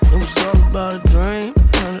It was all about a dream,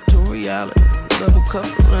 turned it to reality. Level cup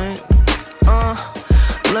of rain.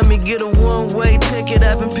 Let me get a one-way ticket.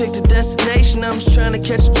 I've been picked a destination. I'm just trying to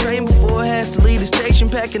catch a train before it has to leave the station.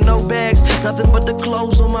 Packing no bags, nothing but the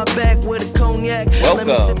clothes on my back with a cognac.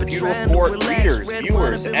 Welcome, Pewter Report readers,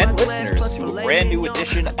 viewers, and listeners to a brand new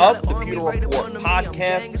edition of the Pewter Report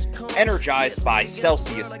podcast, energized by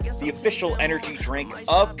Celsius, the official energy drink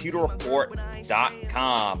of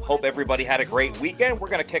PewterReport.com. Hope everybody had a great weekend. We're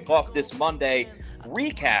going to kick off this Monday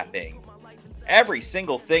recapping every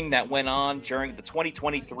single thing that went on during the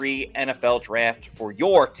 2023 NFL draft for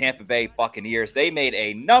your Tampa Bay Buccaneers. They made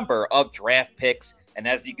a number of draft picks, and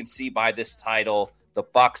as you can see by this title, the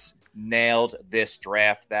Bucs nailed this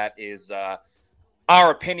draft. That is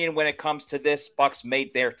our opinion when it comes to this. Bucs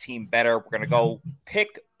made their team better. We're going to go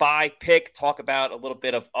pick by pick, talk about a little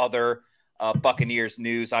bit of other Buccaneers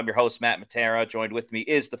news. I'm your host, Matt Matera. Joined with me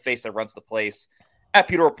is the face that runs the place at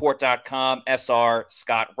PewterReport.com, SR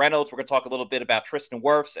Scott Reynolds. We're going to talk a little bit about Tristan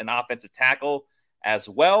Wirfs and offensive tackle as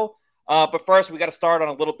well. But first, we got to start on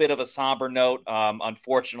a little bit of a somber note.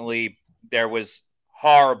 Unfortunately, there was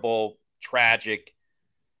horrible, tragic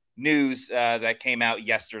news that came out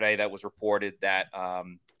yesterday that was reported that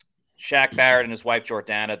Shaq Barrett and his wife,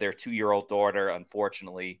 Jordana, their 2-year-old daughter,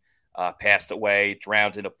 unfortunately passed away,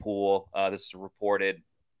 drowned in a pool. This was reported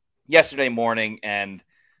yesterday morning, and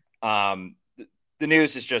the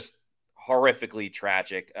news is just horrifically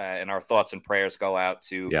tragic, and our thoughts and prayers go out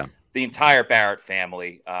to the entire Barrett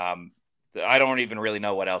family. I don't even really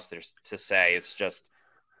know what else there's to say. It's just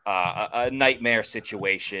a nightmare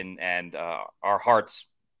situation, and our hearts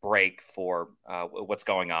break for what's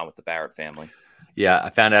going on with the Barrett family. Yeah,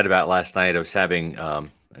 I found out about it last night. I was having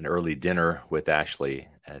an early dinner with Ashley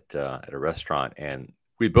at a restaurant, and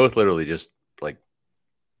we both literally just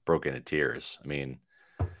broke into tears. I mean,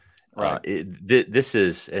 right. This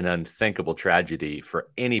is an unthinkable tragedy for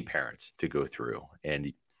any parent to go through.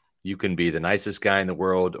 And you can be the nicest guy in the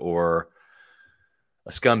world or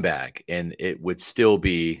a scumbag, and it would still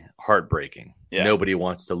be heartbreaking. Yeah. Nobody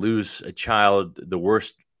wants to lose a child. The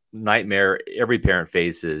worst nightmare every parent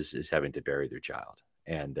faces is having to bury their child.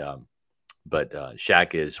 And but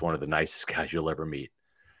Shaq is one of the nicest guys you'll ever meet.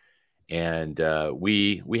 And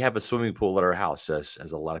we have a swimming pool at our house,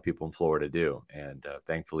 as a lot of people in Florida do. And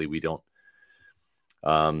thankfully, we don't.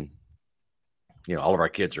 All of our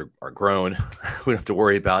kids are grown. We don't have to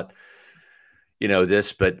worry about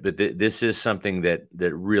this. But this is something that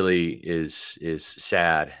really is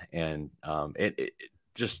sad, and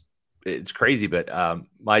it's crazy. But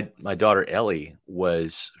my daughter Ellie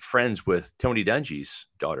was friends with Tony Dungy's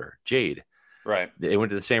daughter Jade. Right. They went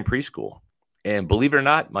to the same preschool. And believe it or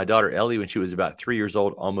not, my daughter Ellie, when she was about 3 years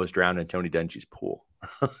old, almost drowned in Tony Dungy's pool.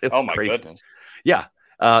 Oh my goodness! Yeah,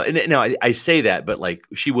 I say that, but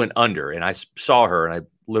she went under, and I saw her, and I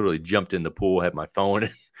literally jumped in the pool, had my phone,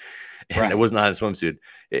 and I was not in a swimsuit,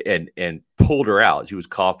 and pulled her out. She was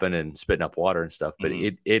coughing and spitting up water and stuff. But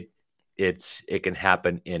it can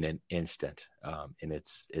happen in an instant, and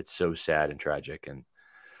it's so sad and tragic, and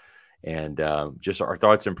just our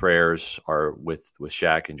thoughts and prayers are with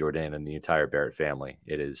Shaq and Jordan and the entire Barrett family.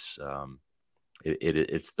 It is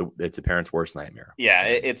it's a parent's worst nightmare. Yeah,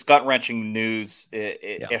 it's gut-wrenching news.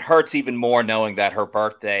 It hurts even more knowing that her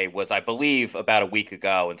birthday was, I believe, about a week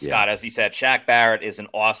ago. And Scott, as you said, Shaq Barrett is an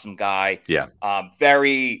awesome guy. Yeah,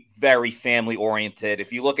 very, very family-oriented.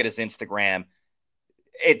 If you look at his Instagram,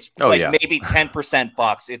 it's maybe 10%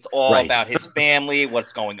 Bucs. It's all about his family,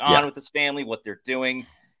 what's going on with his family, what they're doing.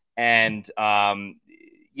 And, to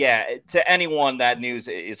anyone, that news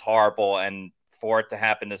is horrible. And for it to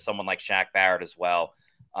happen to someone like Shaq Barrett as well,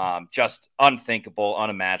 just unthinkable,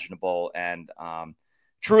 unimaginable, and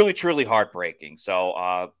truly, truly heartbreaking.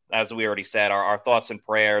 So, as we already said, our thoughts and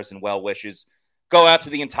prayers and well wishes go out to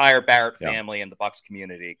the entire Barrett family and the Bucs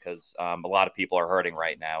community, because a lot of people are hurting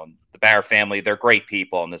right now. And the Barrett family, they're great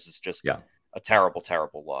people, and this is just a terrible,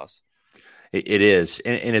 terrible loss. It is,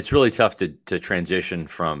 and it's really tough to transition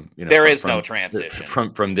from. There is no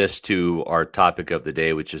transition from this to our topic of the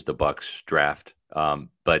day, which is the Bucs draft.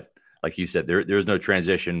 But like you said, there's no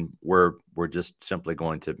transition. We're just simply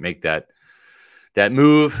going to make that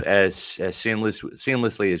move as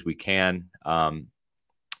seamlessly as we can.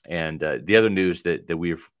 And the other news that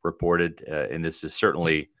we've reported, and this is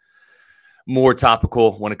certainly more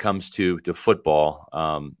topical when it comes to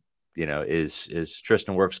football. Is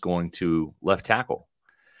Tristan Wirfs going to left tackle?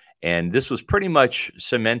 And this was pretty much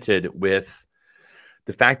cemented with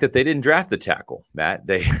the fact that they didn't draft the tackle, Matt.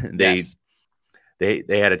 They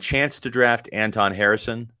had a chance to draft Anton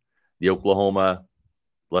Harrison, the Oklahoma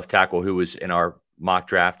left tackle who was in our mock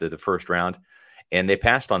draft at the first round. and they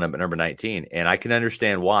passed on him at number 19. And I can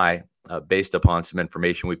understand why, based upon some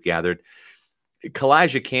information we've gathered.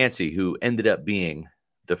 Kalijah Kancey, who ended up being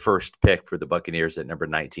the first pick for the Buccaneers at number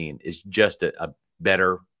 19, is just a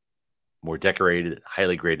better, more decorated,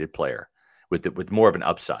 highly graded player with more of an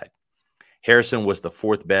upside. Harrison was the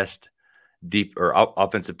fourth best deep or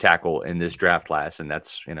offensive tackle in this draft class, and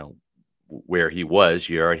that's where he was.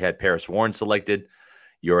 You already had Paris Warren selected.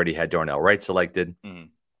 You already had Darnell Wright selected. Mm-hmm.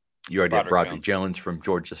 You already had Broderick Jones from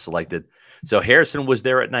Georgia selected. So Harrison was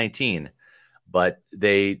there at 19, but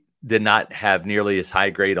they did not have nearly as high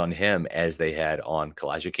grade on him as they had on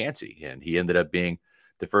Kalijah Kancey, and he ended up being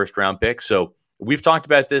the first round pick. So we've talked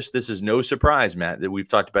about this. This is no surprise, Matt, that we've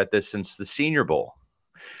talked about this since the Senior Bowl.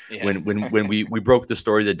 Yeah. When we broke the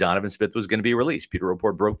story that Donovan Smith was going to be released. Pewter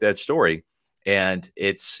Report broke that story, and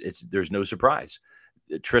there's no surprise.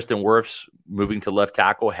 Tristan Wirfs moving to left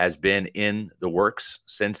tackle has been in the works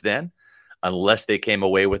since then, unless they came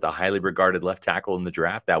away with a highly regarded left tackle in the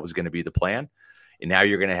draft. That was going to be the plan. And now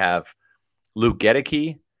you're going to have Luke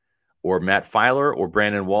Gedeke or Matt Filer or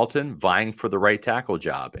Brandon Walton vying for the right tackle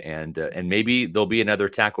job. And maybe there'll be another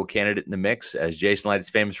tackle candidate in the mix. As Jason Light is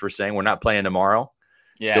famous for saying, we're not playing tomorrow.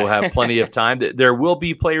 Yeah. Still have plenty of time. There will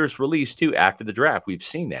be players released, too, after the draft. We've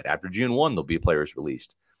seen that. After June 1, there'll be players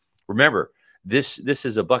released. Remember, this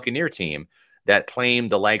is a Buccaneer team that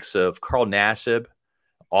claimed the likes of Carl Nassib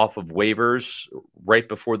off of waivers right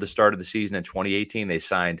before the start of the season in 2018. They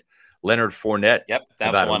signed Leonard Fournette. Yep,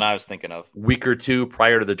 that was the one I was thinking of. Week or two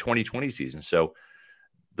prior to the 2020 season. So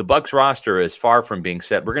the Bucs roster is far from being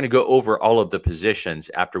set. We're going to go over all of the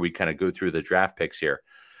positions after we kind of go through the draft picks here,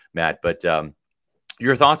 Matt. But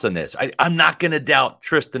your thoughts on this? I'm not going to doubt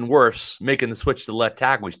Tristan Wirfs making the switch to left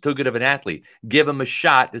tackle. He's too good of an athlete. Give him a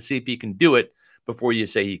shot to see if he can do it before you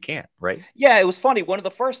say he can't, right? Yeah, it was funny. One of the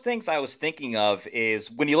first things I was thinking of is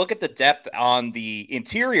when you look at the depth on the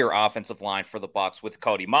interior offensive line for the Bucs with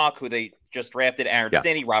Cody Mock, who they just drafted, Aaron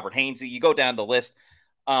Stinney, Robert Hainsey. You go down the list.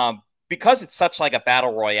 Because it's such like a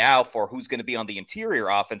battle royale for who's going to be on the interior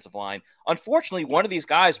offensive line, unfortunately, one of these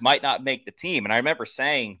guys might not make the team. And I remember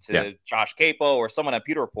saying to Josh Capo or someone at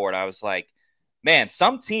Pewter Report, I was like, man,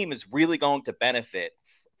 some team is really going to benefit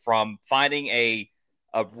from finding a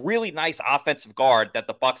really nice offensive guard that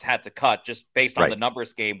the Bucs had to cut just based on the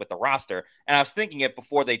numbers game with the roster. And I was thinking it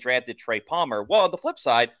before they drafted Trey Palmer. Well, on the flip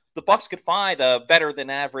side, the Bucs could find a better than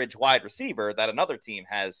average wide receiver that another team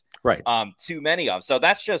has too many of. So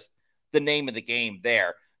that's just the name of the game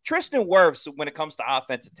there. Tristan Wirfs, when it comes to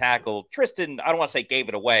offensive tackle, Tristan, I don't want to say gave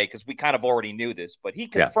it away because we kind of already knew this, but he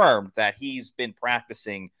confirmed that he's been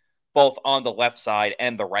practicing both on the left side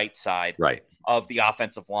and the right side of the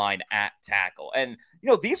offensive line at tackle. And,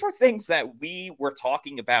 these were things that we were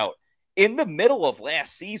talking about in the middle of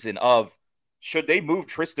last season of should they move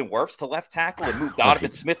Tristan Wirfs to left tackle and move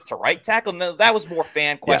Donovan Smith to right tackle? No, that was more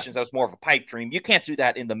fan questions. That was more of a pipe dream. You can't do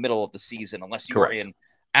that in the middle of the season unless you are in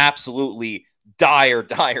absolutely dire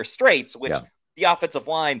straits, which the offensive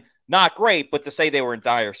line, not great, but to say they were in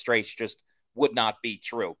dire straits just would not be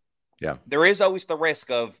true. Yeah. There is always the risk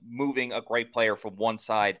of moving a great player from one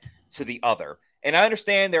side to the other. And I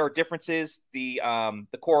understand there are differences. The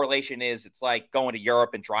correlation is it's like going to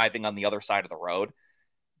Europe and driving on the other side of the road.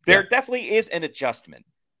 There definitely is an adjustment,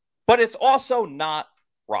 but it's also not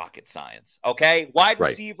rocket science. Okay. Wide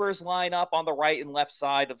receivers line up on the right and left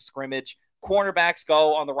side of scrimmage. Cornerbacks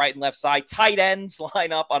go on the right and left side. Tight ends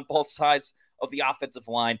line up on both sides of the offensive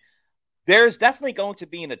line. There's definitely going to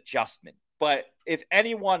be an adjustment, but if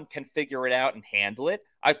anyone can figure it out and handle it,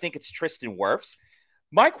 I think it's Tristan Wirfs.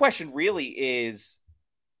 My question really is,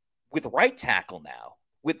 with right tackle now,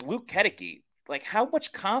 with Luke Gedeke, like how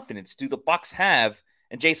much confidence do the Bucs have?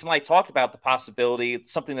 And Jason Light talked about the possibility,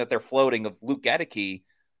 something that they're floating, of Luke Gedeke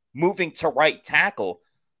moving to right tackle.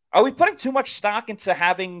 Are we putting too much stock into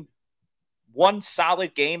having one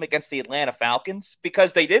solid game against the Atlanta Falcons?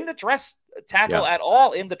 Because they didn't address tackle at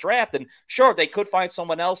all in the draft. And sure, they could find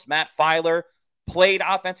someone else. Matt Filer played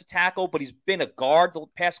offensive tackle, but he's been a guard the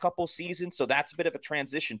past couple of seasons, so that's a bit of a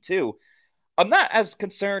transition too. I'm not as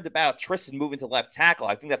concerned about Tristan moving to left tackle.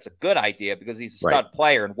 I think that's a good idea because he's a stud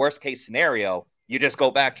player. In worst case scenario, you just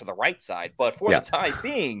go back to the right side. But for the time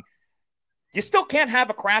being, you still can't have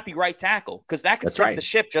a crappy right tackle because that could sink the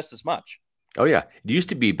ship just as much. Oh, yeah. It used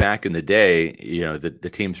to be back in the day, the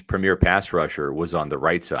team's premier pass rusher was on the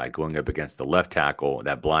right side going up against the left tackle.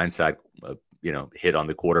 That blind side, hit on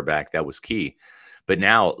the quarterback, that was key. But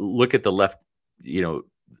now look at the left, the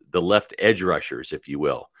left edge rushers, if you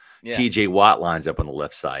will. Yeah. TJ Watt lines up on the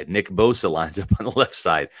left side. Nick Bosa lines up on the left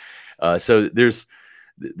side. So there's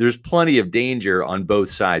plenty of danger on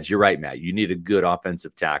both sides. You're right, Matt. You need a good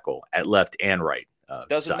offensive tackle at left and right.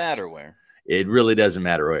 Doesn't sides. matter where. It really doesn't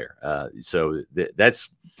matter where. So that's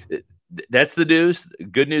the news.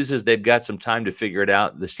 Good news is they've got some time to figure it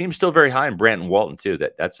out. This team's still very high in Brandon Walton too.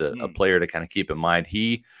 That's a player to kind of keep in mind.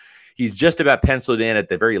 He's just about penciled in at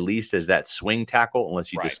the very least as that swing tackle, unless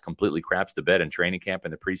he just completely craps the bed in training camp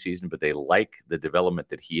in the preseason. But they like the development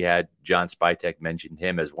that he had. John Spytek mentioned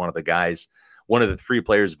him as one of the guys, one of the 3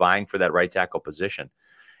 players vying for that right tackle position.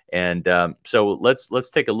 And so let's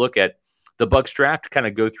take a look at the Bucs draft. Kind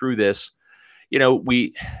of go through this. You know,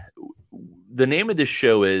 the name of this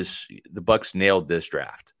show is the Bucs nailed this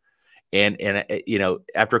draft. And you know,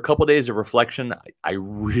 after a couple of days of reflection, I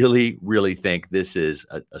really, really think this is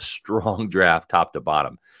a strong draft top to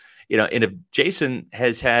bottom. You know, and if Jason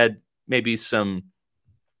has had maybe some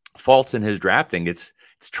faults in his drafting, it's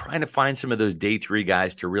trying to find some of those day 3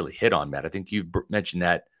 guys to really hit on, Matt. I think you've mentioned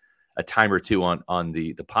that a time or two on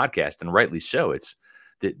the podcast, and rightly so. It's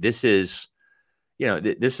this is, you know,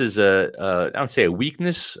 this is I don't say a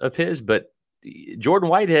weakness of his, but Jordan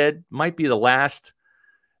Whitehead might be the last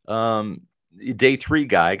day 3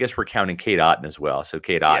 guy. I guess we're counting Cade Otton as well. So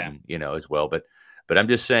Cade Otton, you know, as well. But I'm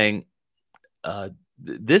just saying,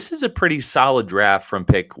 this is a pretty solid draft from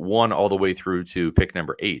pick 1 all the way through to pick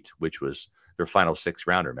number 8, which was their final 6th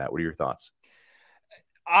rounder. Matt, what are your thoughts?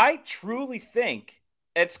 I truly think,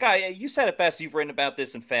 and Sky, you said it best. You've written about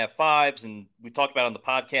this in Fab Fives, and we talked about it on the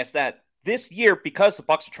podcast, that this year, because the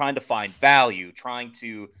Bucs are trying to find value, trying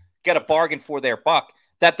to get a bargain for their buck,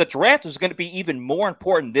 that the draft was going to be even more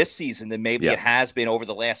important this season than maybe it has been over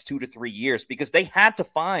the last 2 to 3 years, because they had to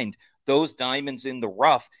find those diamonds in the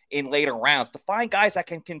rough in later rounds to find guys that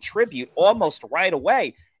can contribute almost right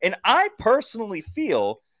away. And I personally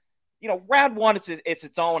feel, you know, round 1, it's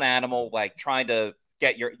its own animal, like trying to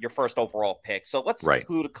get your first overall pick. So let's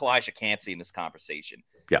exclude Kalijah Cansey in this conversation.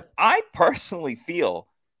 Yeah. I personally feel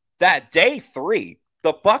that day 3,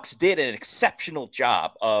 the Bucs did an exceptional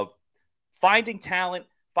job of finding talent,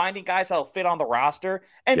 finding guys that'll fit on the roster,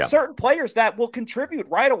 and certain players that will contribute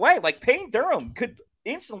right away. Like Payne Durham could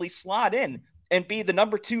instantly slot in and be the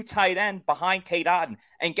number 2 tight end behind Cade Otton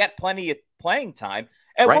and get plenty of playing time.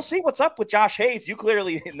 And we'll see what's up with Josh Hayes. You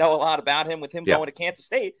clearly know a lot about him with him going to Kansas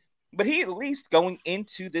State, but he at least going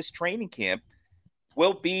into this training camp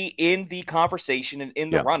will be in the conversation and in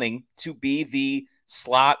the running to be the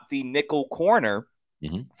slot, the nickel corner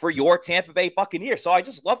for your Tampa Bay Buccaneers. So I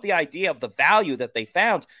just love the idea of the value that they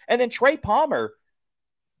found. And then Trey Palmer,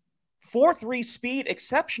 4.3 speed,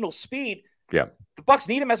 exceptional speed. Yeah. The Bucs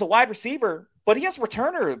need him as a wide receiver, but he has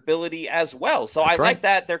returner ability as well. So I like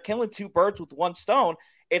that they're killing 2 birds with 1 stone.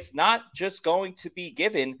 It's not just going to be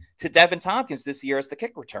given to Devin Tompkins this year as the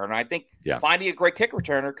kick returner. I think finding a great kick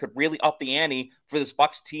returner could really up the ante for this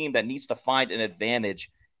Bucs team that needs to find an advantage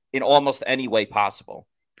in almost any way possible.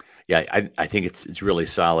 Yeah, I think it's really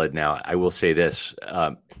solid. Now, I will say this,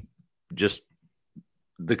 just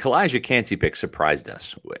the Kalijah Cansey pick surprised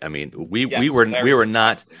us. I mean, we were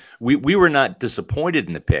not disappointed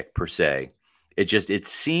in the pick per se. It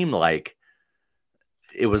seemed like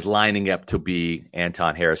it was lining up to be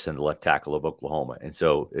Anton Harrison, the left tackle of Oklahoma. And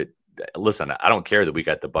so listen, I don't care that we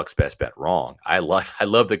got the Bucs best bet wrong. I love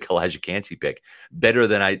the Kalijah Cansey pick better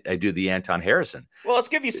than I do the Anton Harrison. Well, let's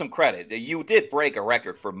give you some credit. You did break a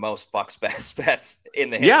record for most Bucs best bets in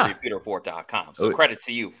the history of PewterReport.com. So credit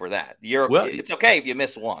to you for that. It's okay if you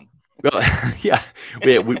miss one. Well,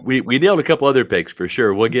 we nailed a couple other picks for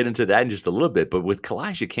sure. We'll get into that in just a little bit. But with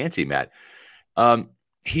Kalijah Cansey, Matt,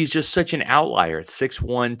 he's just such an outlier at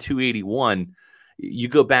 6'1", 281. You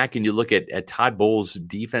go back and you look at Todd Bowles'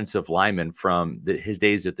 defensive linemen from his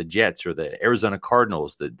days at the Jets or the Arizona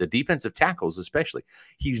Cardinals, the defensive tackles especially.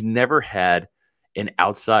 He's never had an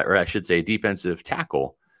outside, or I should say, defensive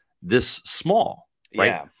tackle this small, right?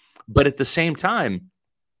 Yeah. But at the same time,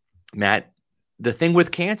 Matt, the thing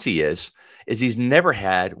with Cansey is he's never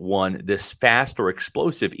had one this fast or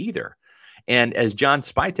explosive either. And as John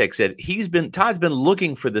Spytek said, Todd's been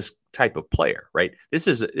looking for this type of player, right? This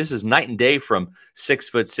is night and day from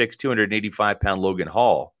 6'6", 285-pound Logan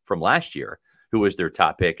Hall from last year, who was their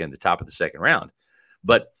top pick in the top of the 2nd round.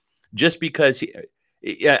 But just because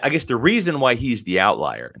I guess the reason why he's the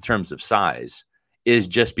outlier in terms of size is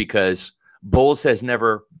just because Bowles has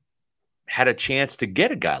never had a chance to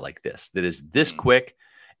get a guy like this that is this quick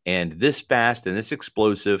and this fast and this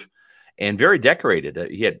explosive and very decorated.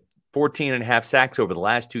 He had 14.5 sacks over the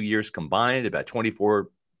last 2 years combined, about 24,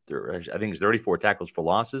 I think it's 34 tackles for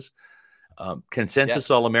losses. Consensus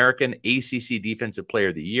All-American, ACC Defensive Player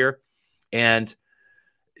of the Year. And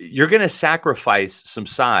you're going to sacrifice some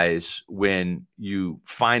size when you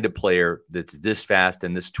find a player that's this fast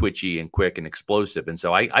and this twitchy and quick and explosive. And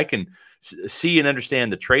so I can see and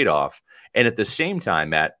understand the trade-off. And at the same time,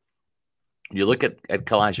 Matt, you look at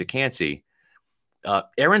Kalijah Kancey,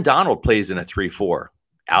 Aaron Donald plays in a 3-4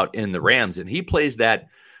 out in the Rams, and he plays that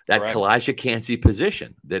Kalijah Kancey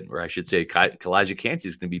position, or I should say Kalijah Kancey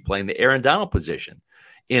is going to be playing the Aaron Donald position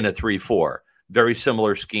in a 3-4. Very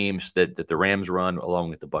similar schemes that the Rams run along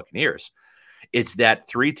with the Buccaneers. It's that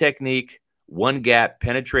 3 technique, 1 gap,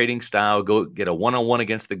 penetrating style, go get a one-on-one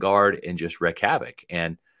against the guard and just wreak havoc.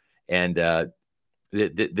 And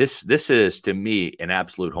this is, to me, an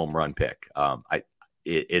absolute home run pick.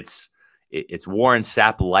 It's Warren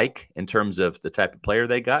Sapp-like in terms of the type of player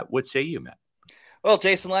they got. What say you, Matt? Well,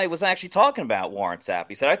 Jason Light was actually talking about Warren Sapp.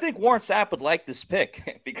 He said, I think Warren Sapp would like this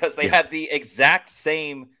pick because they had the exact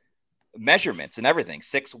same measurements and everything.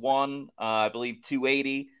 6'1", I believe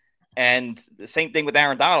 280. And the same thing with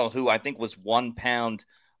Aaron Donald, who I think was 1 pound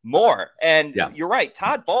more. And you're right.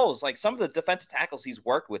 Todd Bowles, like some of the defensive tackles he's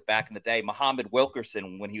worked with back in the day, Muhammad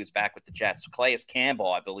Wilkerson when he was back with the Jets, Calais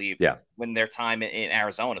Campbell, I believe, when their time in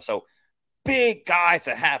Arizona. So big guys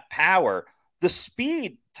that have power. The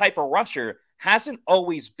speed type of rusher hasn't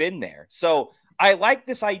always been there. So I like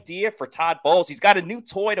this idea for Todd Bowles. He's got a new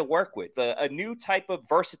toy to work with, a new type of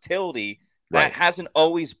versatility that hasn't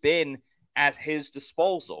always been at his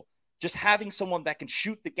disposal. Just having someone that can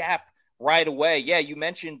shoot the gap right away. Yeah, you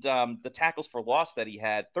mentioned the tackles for loss that he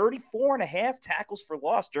had. 34.5 tackles for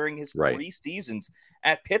loss during his 3 seasons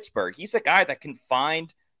at Pittsburgh. He's a guy that can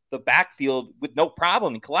find the backfield with no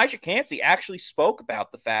problem. And Kalijah Kancey actually spoke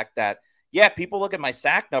about the fact that, people look at my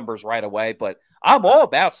sack numbers right away, but I'm all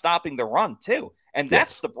about stopping the run too. And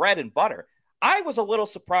that's the bread and butter. I was a little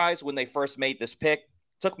surprised when they first made this pick.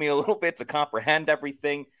 Took me a little bit to comprehend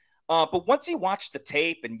everything. But once you watch the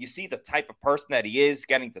tape and you see the type of person that he is,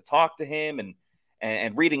 getting to talk to him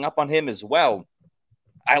and reading up on him as well,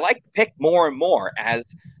 I like the pick more and more as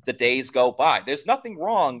the days go by. There's nothing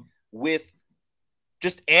wrong with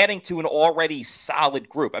just adding to an already solid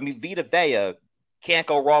group. I mean, Vita Vea, can't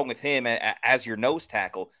go wrong with him as your nose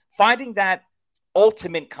tackle. Finding that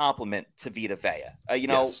ultimate complement to Vita Vea.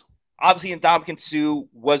 Obviously, Ndamukong Suh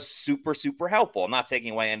was super, super helpful. I'm not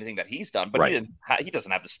taking away anything that he's done, but he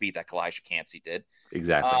doesn't have the speed that Kalijah Kancey did.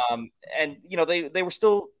 Exactly. And they were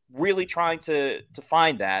still really trying to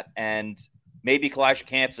find that, and maybe Kalijah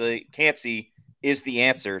Kancey is the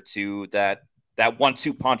answer to that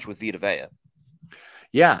 1-2 punch with Vita Vea.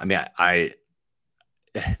 Yeah, I mean,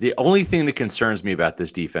 the only thing that concerns me about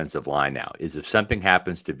this defensive line now is if something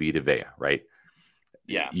happens to Vita Vea, right?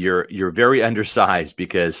 Yeah, you're very undersized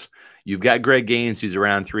because you've got Greg Gaines, who's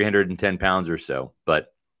around 310 pounds or so.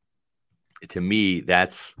 But to me,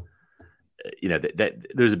 that's that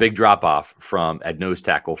there's a big drop off from at nose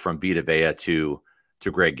tackle from Vita Vea to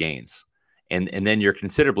Greg Gaines, and then you're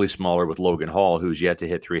considerably smaller with Logan Hall, who's yet to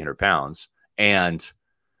hit 300 pounds, and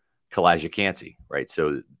Kalijah Kancey, right?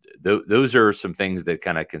 So those are some things that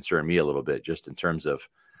kind of concern me a little bit, just in terms of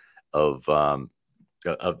the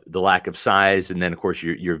lack of size, and then of course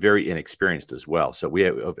you're very inexperienced as well. So we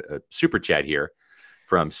have a super chat here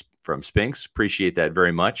from Spinks. Appreciate that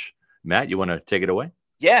very much. Matt, you want to take it away?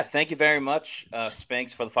 Yeah, thank you very much,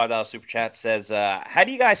 Spinks, for the $5 super chat. Says, how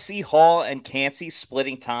do you guys see Hall and Kancey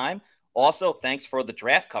splitting time? Also, thanks for the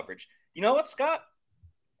draft coverage. You know what, Scott?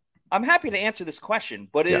 I'm happy to answer this question,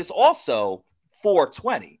 but it is also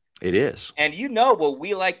 420. It is. And you know what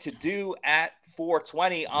we like to do at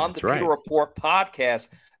 420 on the Pewter Report podcast.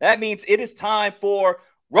 That means it is time for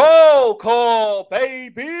Roll Call,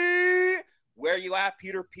 baby. Where you at,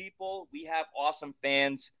 Pewter people? We have awesome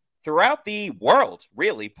fans throughout the world,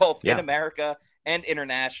 really, both in America and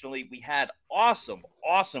internationally. We had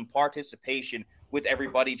awesome participation with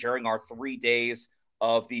everybody during our 3 days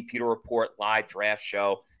of the Pewter Report live draft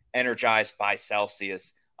show, energized by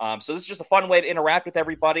Celsius. So this is just a fun way to interact with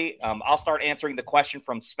everybody. I'll start answering the question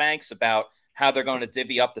from Spanks about how they're going to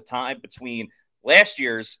divvy up the time between last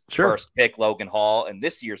year's first pick, Logan Hall, and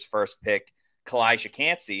this year's first pick, Kalijah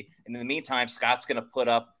Kancey. And in the meantime, Scott's going to put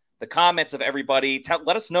up the comments of everybody.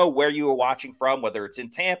 Let us know where you are watching from, whether it's in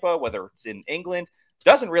Tampa, whether it's in England.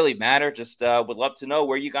 Doesn't really matter. Just would love to know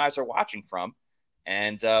where you guys are watching from,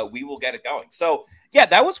 and we will get it going. So, yeah,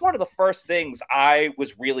 that was one of the first things I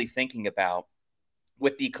was really thinking about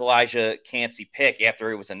with the Kalijah Kancey pick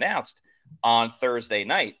after it was announced on Thursday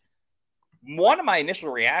night. One of my initial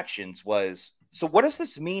reactions was, so what does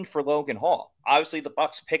this mean for Logan Hall? Obviously, the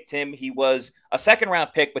Bucs picked him. He was a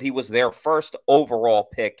second-round pick, but he was their first overall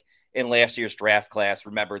pick in last year's draft class.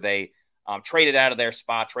 Remember, they traded out of their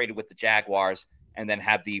spot, traded with the Jaguars, and then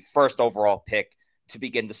had the first overall pick to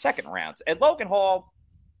begin the second round. And Logan Hall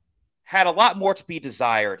had a lot more to be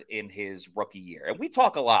desired in his rookie year. And we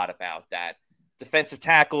talk a lot about that. Defensive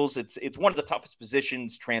tackles, it's one of the toughest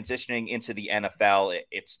positions transitioning into the NFL.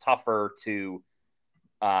 It's tougher to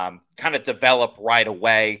kind of develop right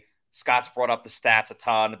away. Scott's brought up the stats a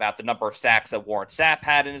ton about the number of sacks that Warren Sapp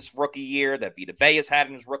had in his rookie year, that Vita Vea's had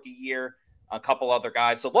in his rookie year, a couple other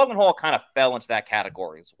guys. So Logan Hall kind of fell into that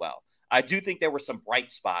category as well. I do think there were some bright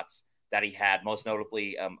spots that he had, most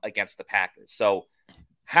notably against the Packers. So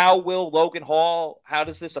how will Logan Hall, how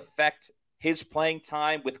does this affect his playing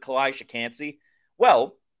time with Kalijah Kancey?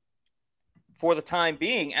 Well, for the time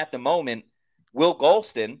being, at the moment, Will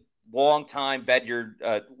Golston, long-time tenured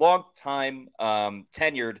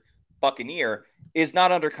Buccaneer, is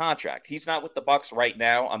not under contract. He's not with the Bucs right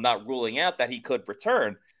now. I'm not ruling out that he could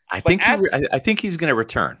return. I think he's going to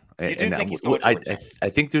return. You do think he's going to return? I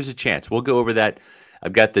think there's a chance. We'll go over that.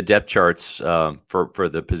 I've got the depth charts for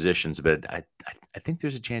the positions, but I think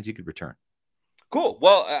there's a chance he could return. Cool.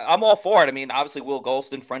 Well, I'm all for it. I mean, obviously, Will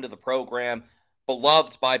Golston, friend of the program,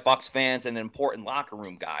 beloved by Bucs fans, and an important locker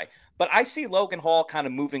room guy. But I see Logan Hall kind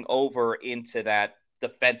of moving over into that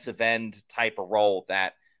defensive end type of role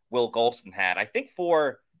that Will Golston had. I think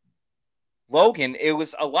for Logan,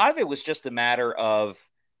 a lot of it was just a matter of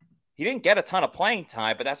he didn't get a ton of playing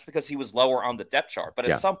time, but that's because he was lower on the depth chart. But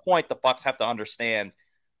at some point, the Bucs have to understand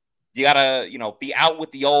you got to, be out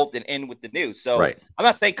with the old and in with the new. So I'm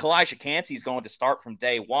not saying Kalijah Kancey is going to start from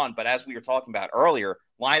day one, but as we were talking about earlier,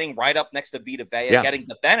 lining right up next to Vita Vea, getting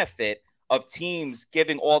the benefit of teams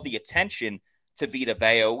giving all the attention to Vita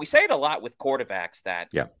Vea. We say it a lot with quarterbacks that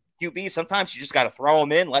QBs, sometimes you just got to throw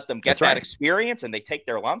them in, let them get that experience, and they take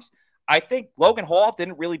their lumps. I think Logan Hall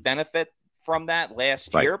didn't really benefit from that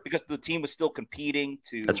last year because the team was still competing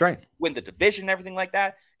to win the division and everything like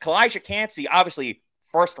that. Kalijah Kancey, obviously,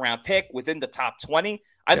 first-round pick within the top 20.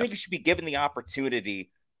 I think you should be given the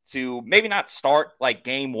opportunity to maybe not start like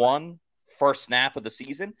game one, first snap of the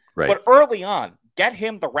season, but early on, get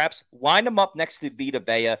him the reps, line him up next to Vita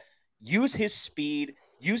Vea, use his speed,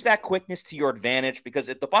 use that quickness to your advantage, because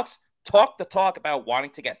if the Bucs talk the talk about wanting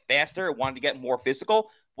to get faster, wanting to get more physical,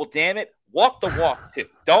 well, damn it, walk the walk too.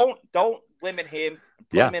 Don't limit him and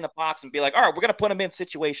put him in a box and be like, all right, we're going to put him in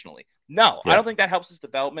situationally. No, I don't think that helps his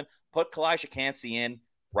development. Put Kalijah Kancey in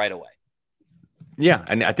right away. Yeah,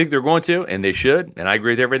 and I think they're going to, and they should. And I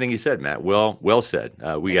agree with everything you said, Matt. Well said.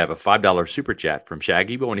 We have a $5 super chat from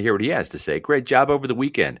Shaggy, but I want to hear what he has to say. Great job over the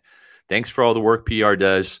weekend. Thanks for all the work PR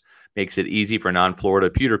does. Makes it easy for non-Florida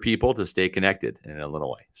Pewter people to stay connected in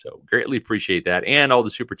Illinois. So greatly appreciate that. And all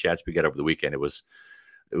the super chats we got over the weekend. It was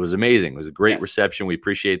amazing. It was a great reception. We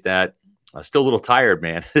appreciate that. Still a little tired,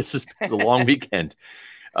 man. It's a long weekend.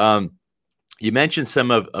 You mentioned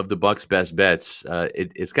some of the Bucs' best bets.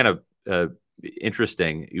 It's kind of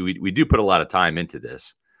interesting. We do put a lot of time into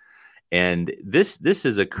this, and this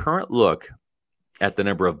is a current look at the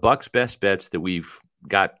number of Bucs' best bets that we've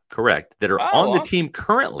got correct that are on the team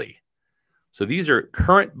currently. So these are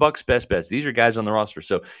current Bucs' best bets. These are guys on the roster.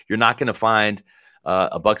 So you're not going to find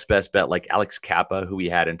a Bucs' best bet like Alex Kappa, who we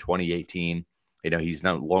had in 2018. He's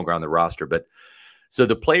no longer on the roster, but so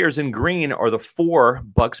the players in green are the 4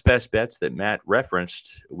 Bucs' best bets that Matt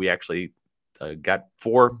referenced. We actually got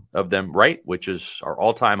 4 of them right, which is our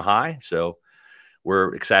all-time high. So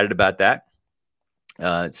we're excited about that.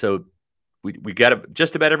 So we got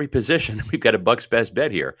just about every position. We've got a Bucs' best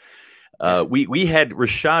bet here. We had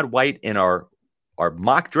Rachaad White in our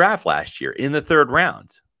mock draft last year in the 3rd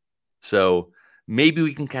round. So maybe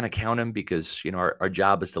we can kind of count him because, our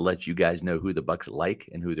job is to let you guys know who the Bucs like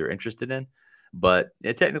and who they're interested in. But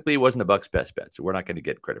it technically wasn't a Bucs' best bet, so we're not going to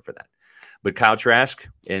get credit for that. But Kyle Trask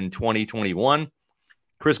in 2021,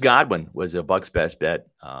 Chris Godwin was a Bucs' best bet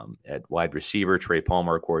at wide receiver. Trey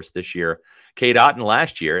Palmer, of course, this year. Cade Otton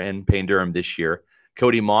last year, and Payne Durham this year.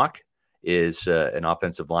 Cody Mock is an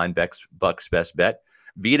offensive line Bucs' best bet.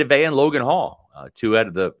 Vita Vea and Logan Hall, 2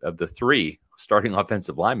 out of the 3 starting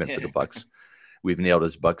offensive linemen for the Bucs. We've nailed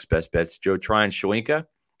as Bucs' best bets. Joe Tryon-Shoyinka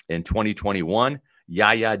in 2021.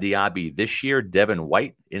 Yaya Diaby this year, Devin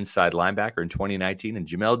White, inside linebacker in 2019, and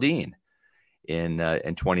Jamel Dean in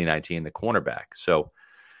 2019, the cornerback. So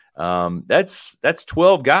that's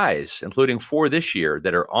 12 guys, including 4 this year,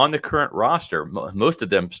 that are on the current roster. Most of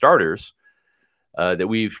them starters that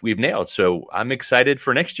we've nailed. So I'm excited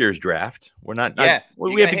for next year's draft. We have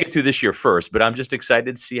to get through this year first, but I'm just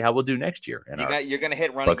excited to see how we'll do next year. You're going to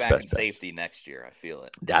hit running back and safety next year. I feel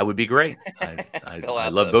it. That would be great. I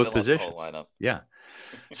love both positions. Yeah.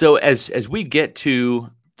 So as we get to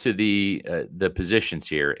the positions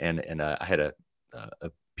here, and I had a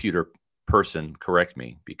pewter person correct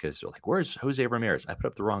me because they're like, "Where's Jose Ramirez?" I put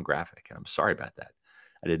up the wrong graphic, and I'm sorry about that.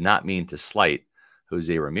 I did not mean to slight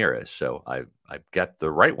Jose Ramirez, so I've got the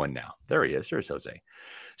right one now. There he is. There's Jose.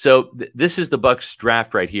 So this is the Bucs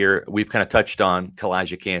draft right here. We've kind of touched on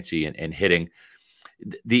Kalijah Kancey and hitting.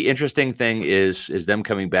 The interesting thing is them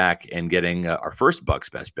coming back and getting our first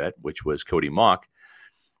Bucs best bet, which was Cody Mauch.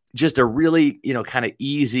 Just a really, kind of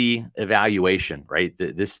easy evaluation, right?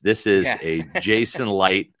 This is a Jason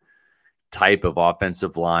Light type of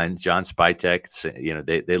offensive line. John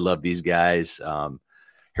Spytek, they love these guys.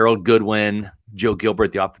 Harold Goodwin, Joe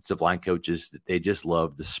Gilbert, the offensive line coaches, they just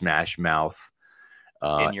love the smash mouth,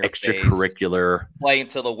 extracurricular. Face, play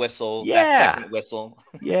until the whistle, yeah. that second whistle.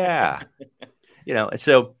 Yeah. And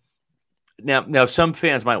so now some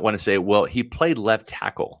fans might want to say, well, he played left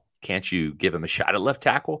tackle. Can't you give him a shot at left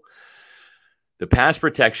tackle? The pass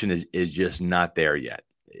protection is just not there yet.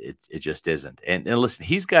 It just isn't. And listen,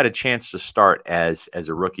 he's got a chance to start as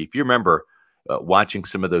a rookie. If you remember watching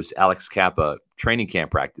some of those Alex Kappa training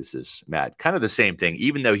camp practices, Matt, kind of the same thing.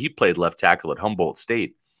 Even though he played left tackle at Humboldt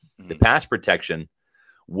State, the pass protection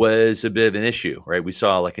was a bit of an issue, right? We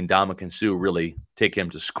saw like Ndamukong Suh really take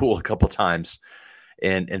him to school a couple times.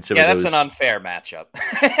 And so that's an unfair matchup.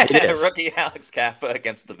 Rookie Alex Kappa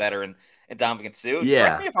against the veteran Ndamukong Suh. Yeah.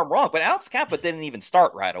 Correct me if I'm wrong, but Alex Kappa didn't even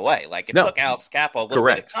start right away. Like it took Alex Kappa a little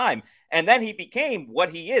bit of time, and then he became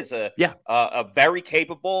what he is, a very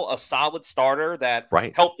capable, a solid starter that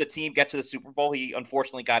helped the team get to the Super Bowl. He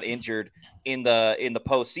unfortunately got injured in the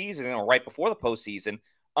postseason or right before the postseason.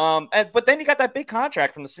 But then you got that big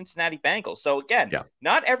contract from the Cincinnati Bengals. So again,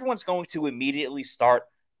 not everyone's going to immediately start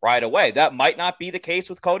right away. That might not be the case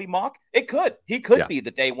with Cody Mauch. It could. He could be the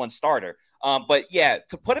day one starter. But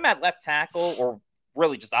to put him at left tackle or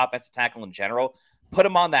really just offensive tackle in general, put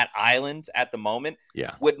him on that island at the moment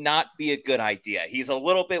would not be a good idea. He's a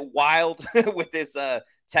little bit wild with his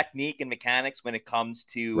technique and mechanics when it comes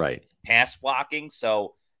to pass blocking.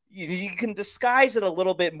 So you can disguise it a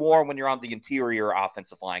little bit more when you're on the interior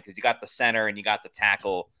offensive line because you got the center and you got the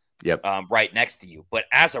tackle right next to you. But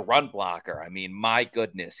as a run blocker, I mean, my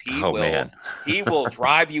goodness, he will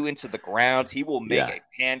drive you into the ground. He will make a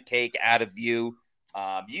pancake out of you.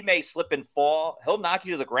 You may slip and fall. He'll knock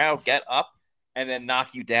you to the ground, get up, and then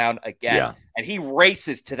knock you down again. Yeah. And he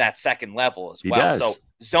races to that second level as well. So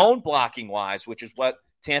zone blocking wise, which is what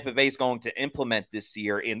Tampa Bay is going to implement this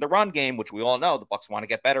year in the run game, which we all know the Bucs want to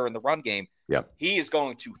get better in the run game. He is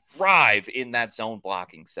going to thrive in that zone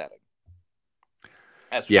blocking setting.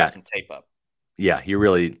 As we got some tape up. Yeah, he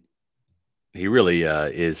really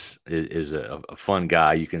is a fun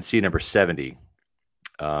guy. You can see number 70.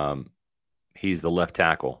 He's the left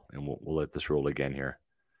tackle, and we'll let this roll again here.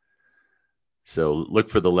 So look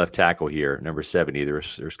for the left tackle here, number 70.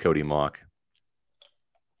 There's Cody Mauch.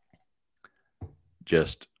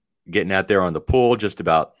 Just getting out there on the pull, just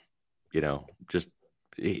about, just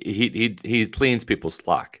he cleans people's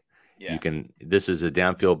lock. Yeah. This is a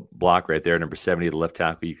downfield block right there, number 70, the left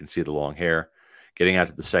tackle. You can see the long hair. Getting out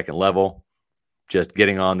to the second level, just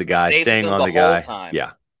getting on the guy, staying on the guy. Time.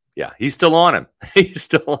 Yeah. He's still on him. He's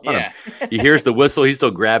still on him. He hears the whistle. He's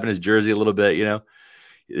still grabbing his jersey a little bit.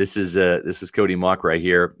 This is Cody Mauch right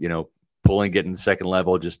here. Pulling, getting the second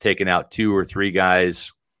level, just taking out 2 or 3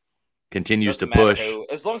 guys. Continues to push.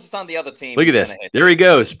 As long as it's on the other team. Look at this. There he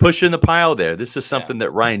goes, pushing the pile there. This is something that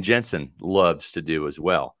Ryan Jensen loves to do as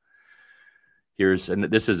well.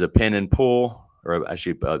 This is a pin and pull, or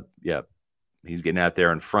actually, he's getting out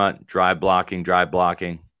there in front, drive blocking,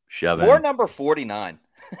 shoving. Or number 49.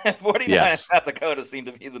 49 in South Dakota seemed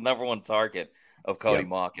to be the number one target of Cody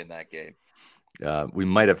Mauch in that game. We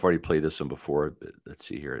might have already played this one before, but let's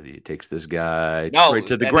see here. He takes this guy right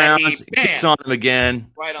to the ground, gets on him again,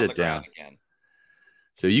 sit down. Again.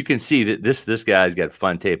 So you can see that this guy's got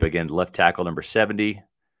fun tape again. Left tackle number 70,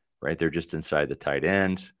 right there, just inside the tight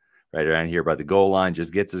end. Right around here by the goal line,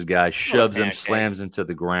 just gets his guy, shoves him, slams him to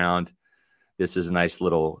the ground. This is a nice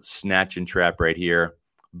little snatch and trap right here.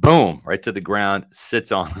 Boom, right to the ground,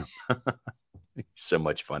 sits on him. So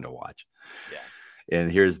much fun to watch. Yeah. And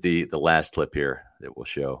here's the last clip here that we'll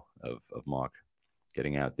show of Mauch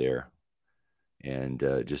getting out there and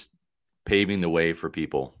just paving the way for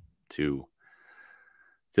people to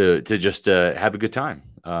just have a good time.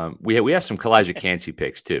 We have some Kalijah Kancey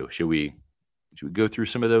picks too. Should we go through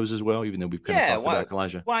some of those as well, even though we've kind of talked about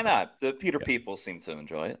Kalijah? Why not? The Pewter people seem to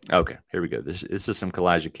enjoy it. Okay, here we go. This is some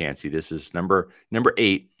Kalijah Kancey. This is number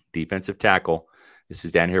 8, defensive tackle. This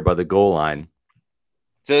is down here by the goal line.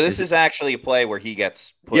 So this is actually a play where he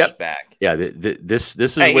gets pushed back. Yeah, this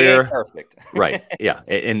is where perfect. Right. Yeah,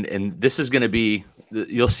 and this is going to be,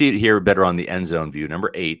 you'll see it here better on the end zone view.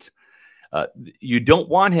 Number 8, You don't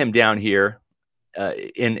want him down here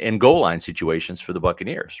in goal line situations for the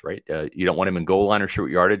Buccaneers, right? You don't want him in goal line or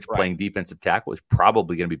short yardage. Right. Playing defensive tackle is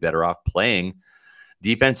probably going to be better off playing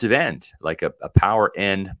defensive end, like a power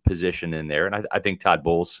end position in there. And I think Todd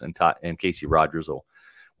Bowles and Casey Rogers will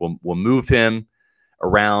move him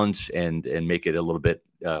around and make it a little bit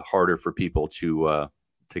harder for people to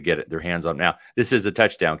get their hands on. Now, this is a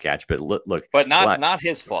touchdown catch, but look, but not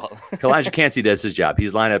his fault. Kalijah Kancey does his job.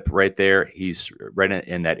 He's lined up right there. He's right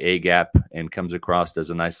in that A gap and comes across, does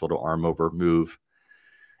a nice little arm over move,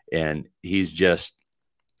 and he's just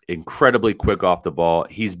incredibly quick off the ball.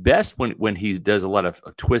 He's best when he does a lot of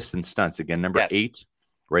twists and stunts. Again, number 8,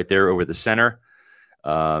 right there over the center,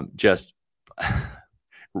 just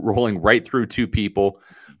rolling right through 2 people,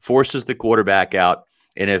 forces the quarterback out.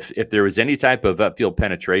 And if there was any type of upfield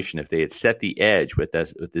penetration, if they had set the edge with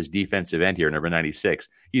this defensive end here, number 96,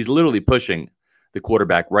 he's literally pushing the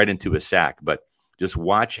quarterback right into a sack. But just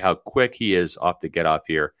watch how quick he is off the get off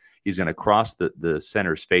here. He's going to cross the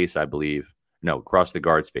center's face, I believe. No, cross the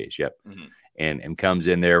guard's face. Yep. Mm-hmm. And comes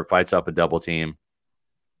in there, fights off a double team.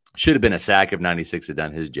 Should have been a sack if 96 had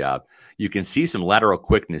done his job. You can see some lateral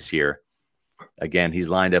quickness here. Again, he's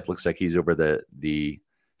lined up. Looks like he's over the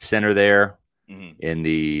center there. Mm-hmm. In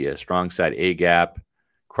the strong side A gap,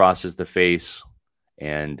 crosses the face,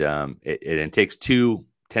 and it takes 2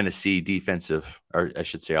 Tennessee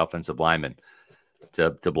offensive linemen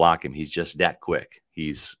to block him. He's just that quick.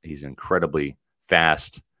 He's incredibly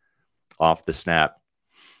fast off the snap,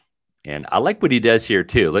 and I like what he does here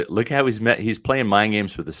too. Look how he's playing mind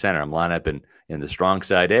games with the center. I'm lining up in the strong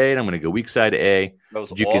side A, and I'm going to go weak side A. Goes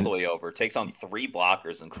all the way over. Takes on 3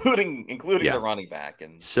 blockers, including the running back,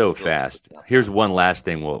 and so fast. Here's one last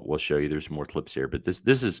thing we'll show you. There's more clips here, but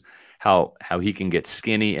this is how he can get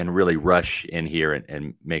skinny and really rush in here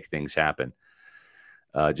and make things happen.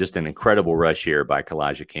 Just an incredible rush here by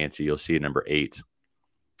Kalijah Kancey. You'll see number 8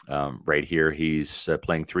 right here. He's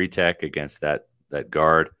playing 3 tech against that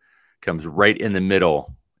guard. Comes right in the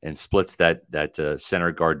middle and splits that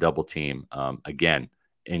center guard double team. Again,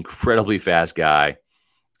 incredibly fast guy.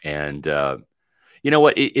 And you know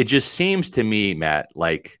what? It just seems to me, Matt,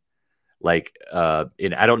 like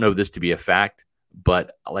and I don't know this to be a fact,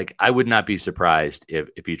 but like I would not be surprised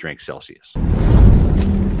if he drank Celsius.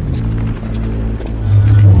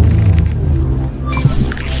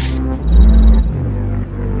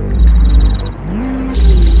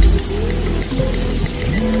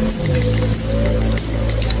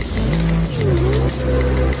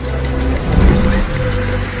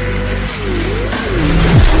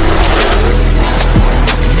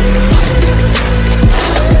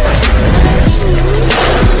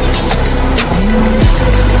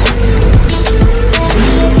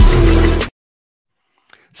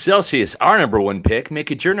 Celsius, our number 1 pick. Make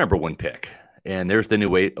it your number 1 pick. And there's the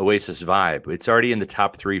new Oasis Vibe. It's already in the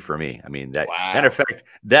top 3 for me. I mean, matter of fact,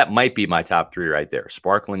 that might be my top 3 right there.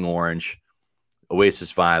 Sparkling orange,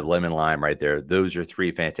 Oasis Vibe, lemon lime right there. Those are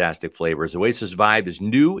 3 fantastic flavors. Oasis Vibe is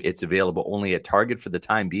new. It's available only at Target for the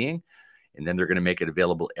time being. And then they're going to make it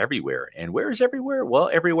available everywhere. And where is everywhere? Well,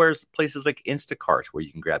 everywhere is places like Instacart where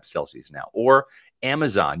you can grab Celsius now. Or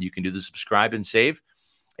Amazon. You can do the subscribe and save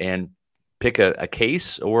and pick a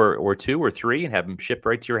case or 2 or 3 and have them shipped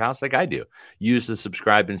right to your house like I do. Use the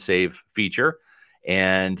subscribe and save feature,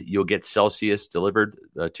 and you'll get Celsius delivered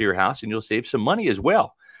to your house, and you'll save some money as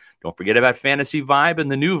well. Don't forget about Fantasy Vibe and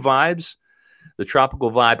the new vibes, the Tropical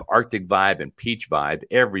Vibe, Arctic Vibe, and Peach Vibe.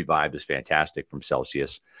 Every vibe is fantastic from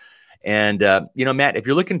Celsius. And, Matt, if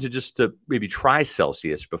you're looking to maybe try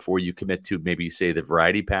Celsius before you commit to maybe, say, the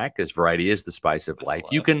variety pack, because variety is the spice of life,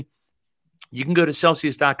 you can go to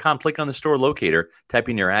Celsius.com, click on the store locator, type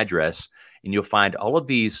in your address, and you'll find all of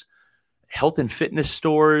these health and fitness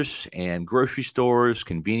stores and grocery stores,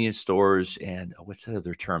 convenience stores, and what's the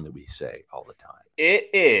other term that we say all the time? It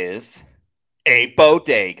is a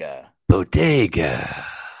bodega. Bodega,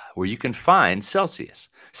 where you can find Celsius.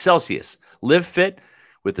 Celsius, live fit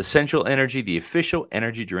with Essential Energy, the official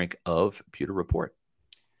energy drink of Pewter Report.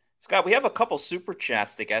 Scott, we have a couple super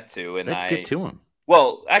chats to get to. And Let's get to them.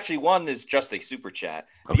 Well, actually, one is just a super chat.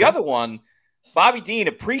 Okay. The other one, Bobby Dean,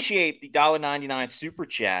 appreciate the $1.99 super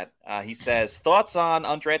chat. He says, thoughts on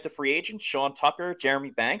undrafted free agents, Sean Tucker,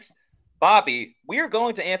 Jeremy Banks? Bobby, we are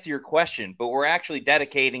going to answer your question, but we're actually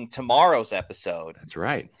dedicating tomorrow's episode. That's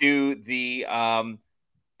right. To the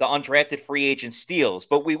undrafted free agent steals.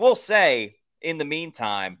 But we will say, in the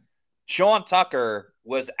meantime, Sean Tucker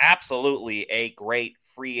was absolutely a great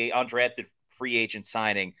undrafted free agent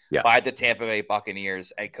signing by the Tampa Bay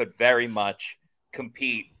Buccaneers and could very much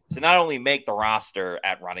compete to not only make the roster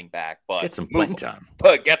at running back, but get some playing time.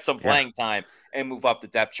 Get some playing time and move up the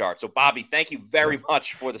depth chart. So, Bobby, thank you very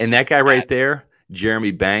much for the. And that guy right there,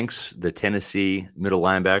 Jeremy Banks, the Tennessee middle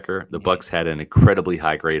linebacker, the Bucs had an incredibly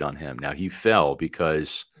high grade on him. Now he fell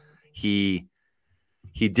because he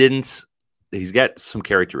didn't. He's got some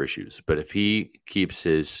character issues, but if he keeps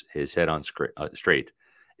his head on straight,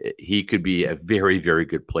 he could be a very, very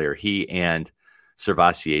good player. He and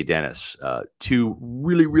Servassier Dennis, two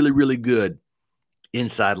really, really, really good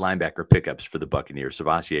inside linebacker pickups for the Buccaneers.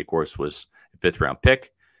 Servassier, of course, was a 5th-round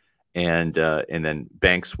pick, and then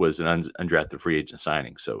Banks was an undrafted free agent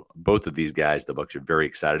signing. So both of these guys, the Bucs are very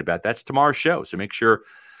excited about. That's tomorrow's show, so make sure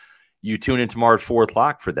you tune in tomorrow at 4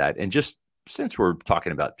 o'clock for that. And just since we're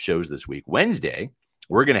talking about shows this week, Wednesday,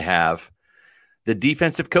 we're going to have the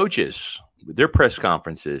defensive coaches, their press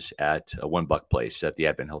conferences at One Buck Place at the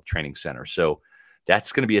Advent Health Training Center. So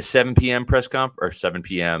that's going to be a 7 p.m. 7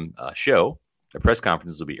 p.m. Show. The press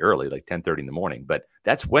conferences will be early, like 10:30 in the morning. But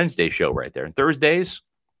that's Wednesday's show right there. And Thursdays,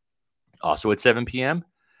 also at 7 p.m.,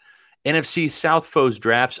 NFC South foes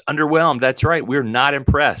drafts underwhelmed. That's right. We're not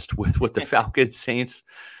impressed with what the Falcons, Saints,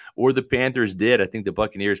 or the Panthers did. I think the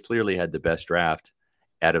Buccaneers clearly had the best draft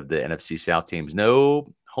out of the NFC South teams.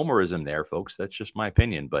 No homerism there, folks. That's just my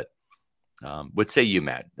opinion. But what say you,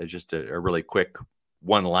 Matt? That's just a really quick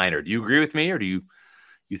one-liner. Do you agree with me, or do you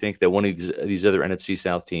think that one of these other NFC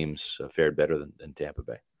South teams fared better than Tampa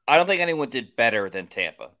Bay? I don't think anyone did better than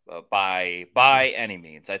Tampa by any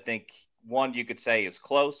means. I think one you could say is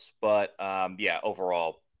close, but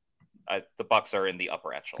overall, the Bucs are in the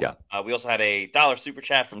upper echelon. Yeah. We also had a $1 super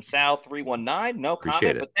chat from Sal 319. No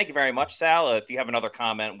comment, but thank you very much, Sal. If you have another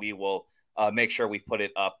comment, we will make sure we put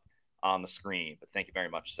it up on the screen. But thank you very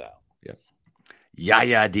much, Sal. Yeah.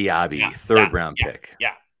 Yaya Diaby, third-round pick.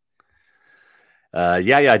 Yeah.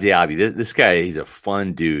 Yaya Diaby, this guy, he's a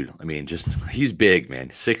fun dude. I mean, he's big, man.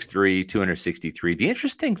 6'3", 263. The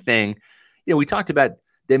interesting thing, we talked about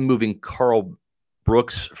them moving Carl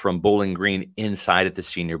Brooks from Bowling Green inside at the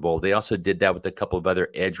Senior Bowl. They also did that with a couple of other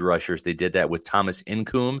edge rushers. They did that with Thomas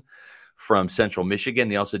Incoom from Central Michigan.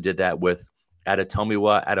 They also did that with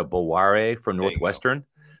Adetomiwa Adebowale from Northwestern.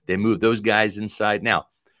 They moved those guys inside. Now,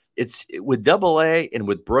 it's with AA and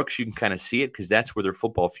with Brooks, you can kind of see it because that's where their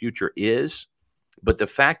football future is. But the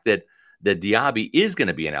fact that Diaby is going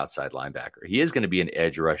to be an outside linebacker, he is going to be an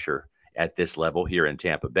edge rusher at this level here in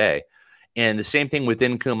Tampa Bay. And the same thing with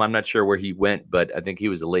Incoom. I'm not sure where he went, but I think he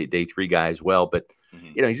was a late day 3 guy as well. But,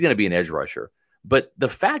 he's going to be an edge rusher. But the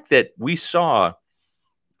fact that we saw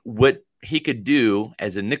what he could do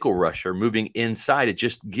as a nickel rusher moving inside, it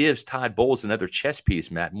just gives Todd Bowles another chess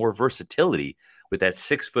piece, Matt, more versatility with that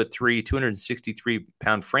 6'3",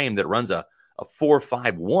 263-pound frame that runs a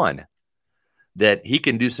 4.51, that he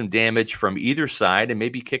can do some damage from either side and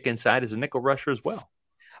maybe kick inside as a nickel rusher as well.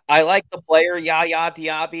 I like the player Yaya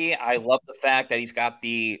Diaby. I love the fact that he's got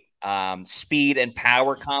the speed and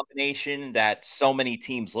power combination that so many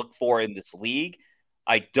teams look for in this league.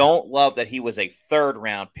 I don't love that he was a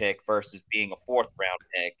 3rd-round pick versus being a 4th-round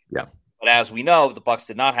pick. Yeah. But as we know, the Bucs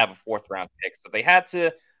did not have a 4th-round pick, so they had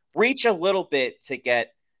to reach a little bit to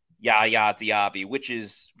get Yaya Diaby, which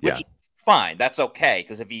is fine. That's okay,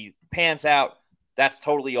 because if he pans out, that's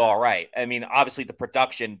totally all right. I mean, obviously the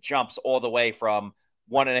production jumps all the way from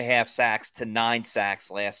 1.5 sacks to 9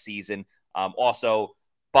 sacks last season. Also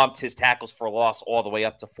bumped his tackles for loss all the way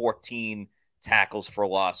up to 14 tackles for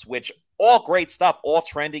loss, which all great stuff, all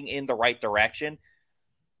trending in the right direction.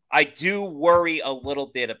 I do worry a little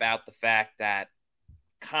bit about the fact that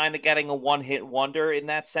kind of getting a one-hit wonder in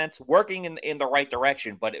that sense, working in the right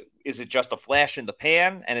direction, but is it just a flash in the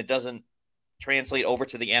pan and it doesn't translate over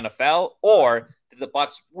to the NFL? Or did the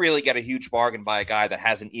Bucs really get a huge bargain by a guy that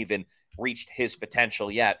hasn't even reached his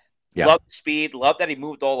potential yet? Yeah. Love the speed. Love that he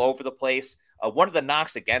moved all over the place. One of the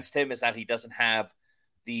knocks against him is that he doesn't have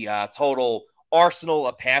the total arsenal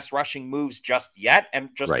of pass rushing moves just yet and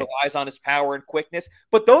just relies on his power and quickness.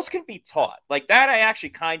 But those can be taught. Like that, I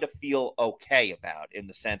actually kind of feel okay about, in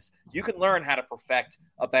the sense you can learn how to perfect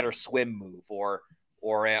a better swim move or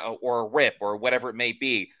a rip or whatever it may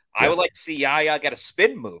be. I would like to see Yaya get a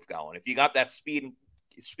spin move going. If you got that speed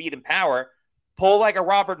and power, pull like a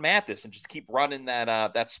Robert Mathis and just keep running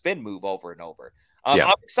that spin move over and over.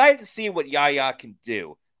 I'm excited to see what Yaya can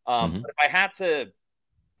do. But if I had to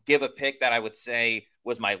give a pick that I would say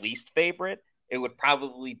was my least favorite, it would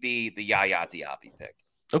probably be the Yaya Diaby pick.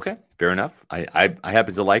 Okay, fair enough. I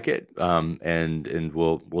happen to like it, and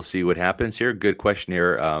we'll see what happens here. Good question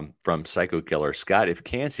here from Psycho Killer Scott. If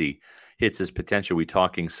Kancey hits his potential, we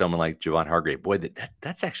talking someone like Javon Hargrave. Boy,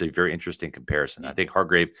 that's actually a very interesting comparison. I think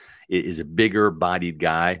Hargrave is a bigger bodied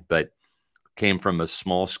guy, but came from a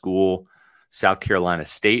small school, South Carolina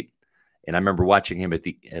State. And I remember watching him at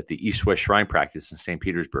the East-West Shrine practice in St.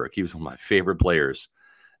 Petersburg. He was one of my favorite players,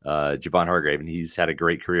 Javon Hargrave, and he's had a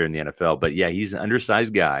great career in the NFL. But yeah, he's an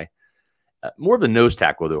undersized guy. More of a nose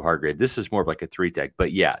tackle, though, Hargrave. This is more of like a 3-tech.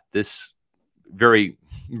 But yeah, this very,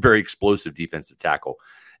 very explosive defensive tackle.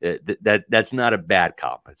 That's not a bad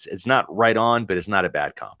comp. It's not right on, but it's not a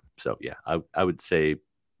bad comp. So yeah, I would say,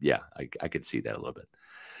 yeah, I could see that a little bit.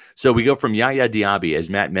 So we go from Yaya Diaby, as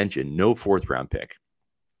Matt mentioned, no 4th-round pick.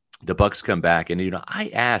 The Bucs come back, and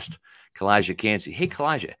I asked Kalijah Kancey, "Hey,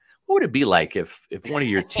 Kalijah, what would it be like if one of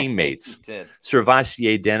your teammates,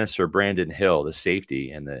 Servassier Dennis or Brandon Hill, the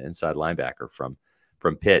safety and the inside linebacker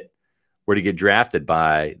from Pitt, were to get drafted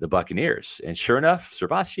by the Buccaneers?" And sure enough,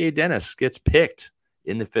 Servassier Dennis gets picked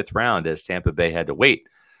in the 5th round, as Tampa Bay had to wait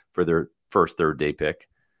for their first 3rd-day pick.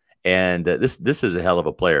 And this is a hell of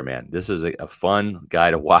a player, man. This is a fun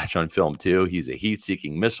guy to watch on film too. He's a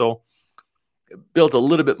heat-seeking missile. Built a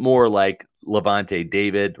little bit more like Levante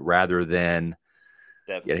David rather than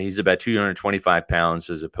he's about 225 pounds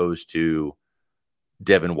as opposed to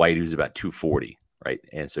Devin White, who's about 240, right?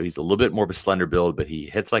 And so he's a little bit more of a slender build, but he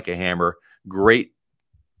hits like a hammer. Great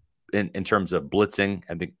in terms of blitzing.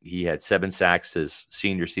 I think he had 7 sacks his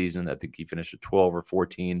senior season. I think he finished at 12 or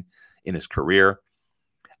 14 in his career.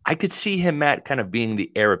 I could see him, Matt, kind of being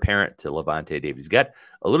the heir apparent to Levante David. He's got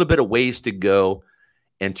a little bit of ways to go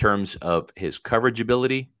in terms of his coverage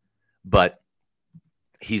ability, but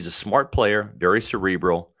he's a smart player, very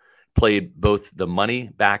cerebral, played both the money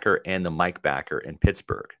backer and the Mike backer in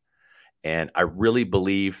Pittsburgh. And I really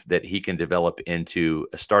believe that he can develop into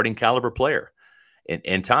a starting caliber player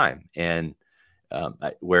in time. And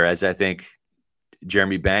whereas I think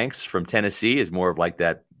Jeremy Banks from Tennessee is more of like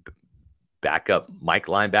that backup Mike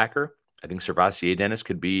linebacker, I think Servassier Dennis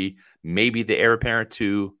could be maybe the heir apparent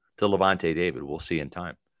to Levante David. We'll see in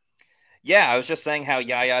time. Yeah, I was just saying how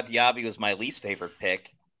Yaya Diaby was my least favorite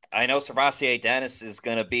pick. I know Servassier Dennis is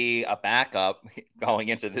going to be a backup going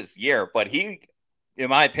into this year, but he,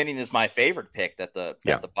 in my opinion, is my favorite pick that the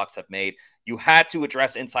Bucs have made. You had to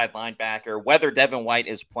address inside linebacker, whether Devin White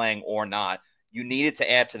is playing or not. You needed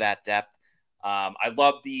to add to that depth. I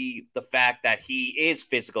love the fact that he is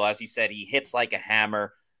physical. As you said, he hits like a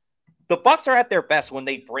hammer. The Bucs are at their best when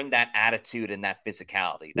they bring that attitude and that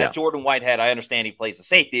physicality. That Jordan Whitehead, I understand he plays a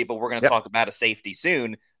safety, but we're going to talk about a safety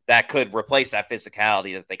soon that could replace that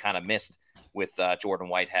physicality that they kind of missed with Jordan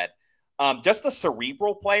Whitehead. Just a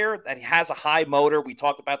cerebral player that has a high motor. We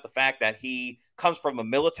talked about the fact that he comes from a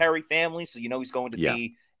military family, so he's going to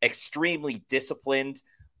be extremely disciplined.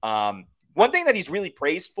 One thing that he's really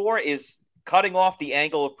praised for is cutting off the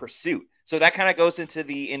angle of pursuit. So that kind of goes into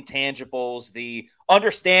the intangibles, the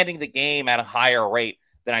understanding the game at a higher rate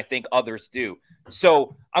than I think others do.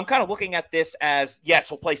 So I'm kind of looking at this as, yes,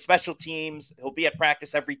 he'll play special teams. He'll be at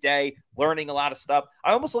practice every day, learning a lot of stuff.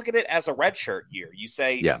 I almost look at it as a redshirt year. You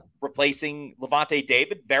say replacing Levante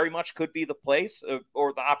David very much could be the place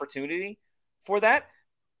or the opportunity for that.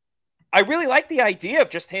 I really like the idea of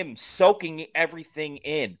just him soaking everything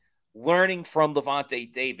in, learning from Levante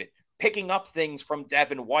David, picking up things from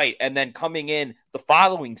Devin White, and then coming in the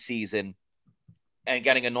following season and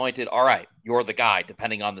getting anointed. All right, you're the guy,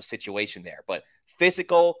 depending on the situation there. But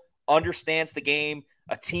physical, understands the game,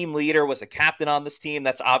 a team leader, was a captain on this team.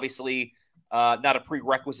 That's obviously not a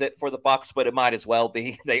prerequisite for the Bucs, but it might as well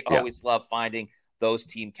be. They always love finding those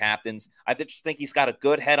team captains. I just think he's got a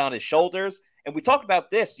good head on his shoulders. And we talked about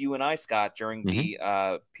this, you and I, Scott, during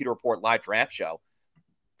the Pewter Report live draft show.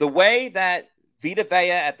 The way that Vita Vea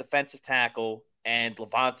at defensive tackle and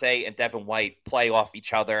Levante and Devin White play off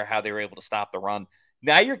each other, how they were able to stop the run.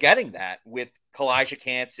 Now you're getting that with Kalijah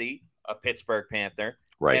Kancey, a Pittsburgh Panther,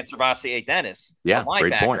 and Servassier Dennis, a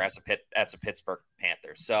linebacker as a Pittsburgh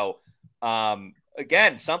Panther. So,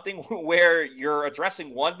 again, something where you're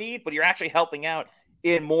addressing one need, but you're actually helping out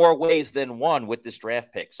in more ways than one with this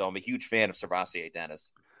draft pick. So I'm a huge fan of Servassier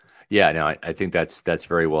Dennis. Yeah, no, I think that's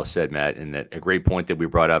very well said, Matt, and a great point that we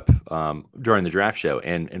brought up during the draft show.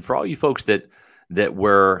 And for all you folks that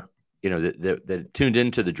were, that tuned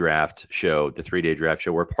into the draft show, the 3-day draft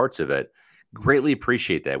show, were parts of it, greatly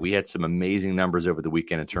appreciate that. We had some amazing numbers over the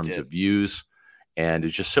weekend in terms of views, and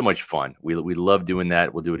it's just so much fun. We love doing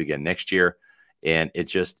that. We'll do it again next year, and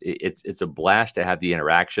it's a blast to have the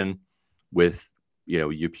interaction with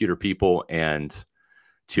you Pewter people and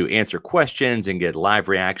to answer questions and get live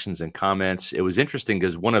reactions and comments. It was interesting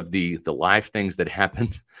because one of the live things that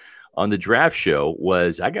happened on the draft show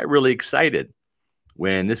was I got really excited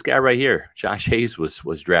when this guy right here, Josh Hayes,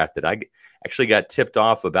 was drafted. I actually got tipped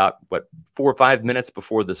off about 4 or 5 minutes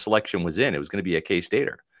before the selection was in. It was going to be a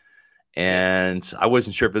K-Stater. And I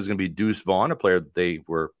wasn't sure if it was going to be Deuce Vaughn, a player that they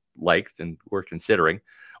were liked and were considering,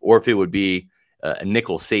 or if it would be a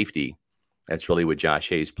nickel safety. That's really what Josh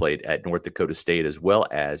Hayes played at North Dakota State as well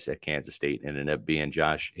as at Kansas State, and ended up being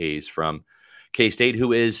Josh Hayes from K-State,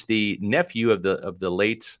 who is the nephew of the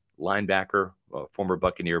late linebacker, former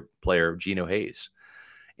Buccaneer player Geno Hayes.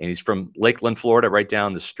 And he's from Lakeland, Florida, right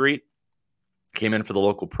down the street. Came in for the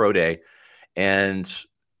local pro day and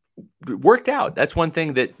worked out. That's one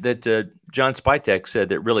thing that John Spytek said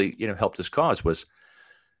that really helped his cause was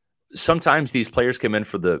sometimes these players come in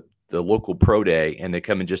for the local pro day and they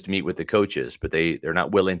come in just to meet with the coaches, but they're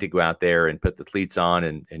not willing to go out there and put the cleats on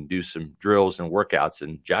and do some drills and workouts.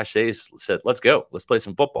 And Josh Hayes said, let's go. Let's play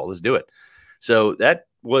some football. Let's do it. So that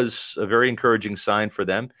was a very encouraging sign for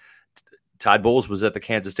them. Todd Bowles was at the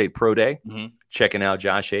Kansas State Pro Day, checking out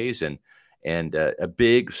Josh Hayes and a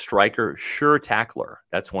big striker, sure tackler.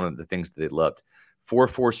 That's one of the things that they loved.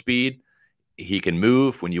 4.4 speed. He can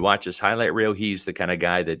move. When you watch his highlight reel, he's the kind of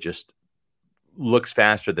guy that just looks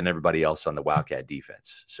faster than everybody else on the Wildcat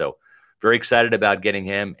defense. So very excited about getting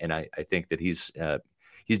him. And I think that he's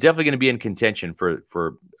definitely going to be in contention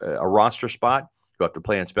for a roster spot. He'll have to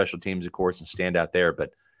play on special teams, of course, and stand out there. But,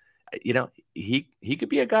 he could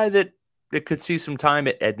be a guy that could see some time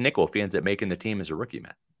at nickel if he ends up making the team as a rookie,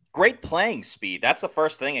 man. Great playing speed. That's the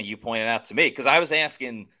first thing that you pointed out to me, because I was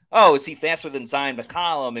asking, is he faster than Zion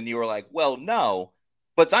McCollum? And you were like, well, no.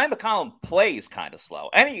 But Zion McCollum plays kind of slow.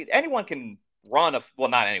 Anyone can run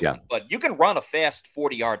not anyone, but you can run a fast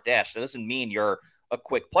 40-yard dash. That doesn't mean you're a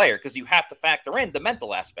quick player, because you have to factor in the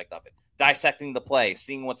mental aspect of it, dissecting the play,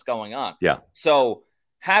 seeing what's going on. Yeah. So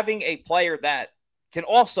having a player that can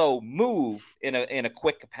also move in a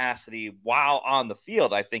quick capacity while on the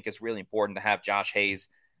field, I think is really important to have Josh Hayes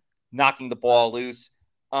knocking the ball loose.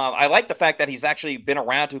 I like the fact that he's actually been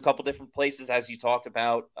around to a couple different places, as you talked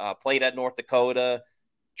about, played at North Dakota,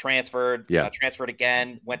 transferred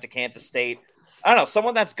again, went to Kansas State. I don't know,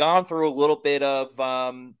 someone that's gone through a little bit of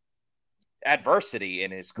adversity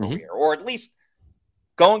in his career, or at least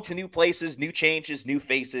going to new places, new changes, new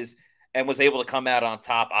faces, and was able to come out on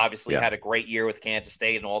top. Obviously had a great year with Kansas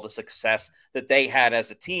State and all the success that they had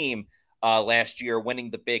as a team last year, winning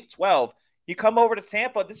the Big 12. You come over to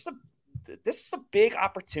Tampa, this is a big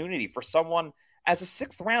opportunity for someone as a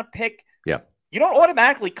 6th-round pick. Yeah. You don't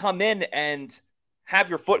automatically come in and have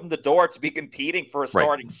your foot in the door to be competing for a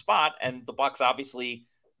starting spot. And the Bucs obviously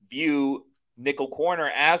view nickel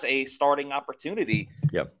corner as a starting opportunity.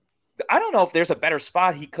 Yep. I don't know if there's a better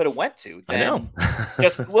spot he could have went to than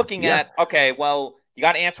just looking at, okay, well, you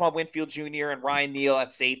got Antoine Winfield Jr. and Ryan Neal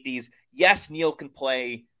at safeties. Yes, Neal can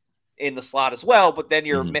play in the slot as well, but then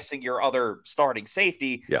you're missing your other starting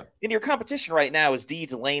safety. Yeah. And your competition right now is Dee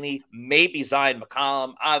Delaney, maybe Zion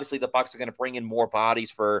McCollum. Obviously, the Bucs are going to bring in more bodies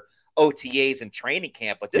for OTAs and training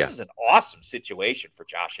camp, but this is an awesome situation for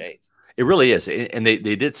Josh Hayes. It really is. And they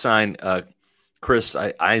did sign Chris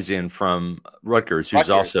Eisen from Rutgers, who's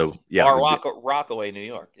also Rockaway, New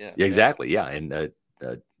York. Yeah, exactly. Yeah, and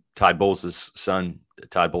Todd Bowles' son,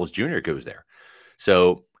 Todd Bowles Jr., goes there.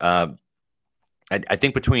 So I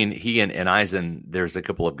think between he and Eisen, there's a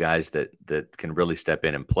couple of guys that can really step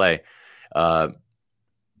in and play.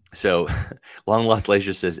 So Long Lost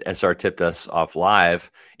Leisure says SR tipped us off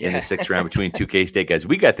live in the 6th round between two K-State guys.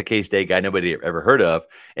 We got the K-State guy nobody ever heard of,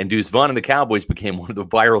 and Deuce Vaughn and the Cowboys became one of the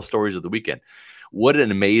viral stories of the weekend. What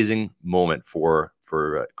an amazing moment for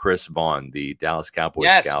Chris Vaughn, the Dallas Cowboys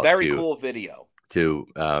scout. Yes, very cool video. To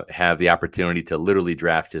have the opportunity to literally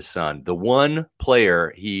draft his son. The one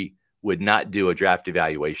player he would not do a draft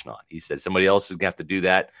evaluation on. He said, somebody else is going to have to do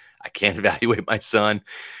that. I can't evaluate my son.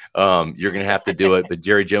 You're going to have to do it. But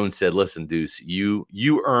Jerry Jones said, listen, Deuce,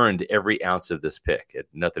 you earned every ounce of this pick. It had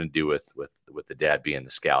nothing to do with the dad being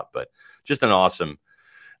the scout, but just an awesome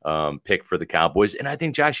pick for the Cowboys. And I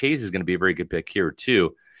think Josh Hayes is going to be a very good pick here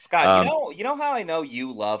too. Scott, you know how I know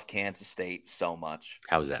you love Kansas State so much?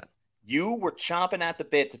 How's that? You were chomping at the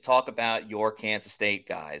bit to talk about your Kansas State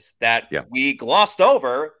guys that we glossed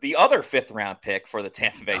over the other 5th-round pick for the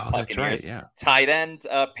Tampa Bay Buccaneers, tight end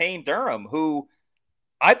Payne Durham, who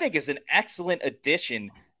I think is an excellent addition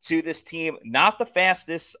to this team. Not the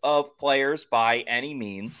fastest of players by any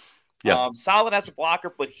means. Solid as a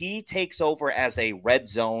blocker, but he takes over as a red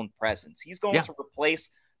zone presence. He's going to replace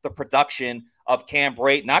the production of Cam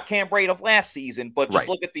Brate, not Cam Brate of last season, but just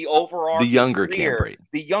look at the overall younger career, Cam Brate.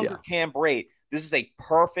 The younger Cam Brate. This is a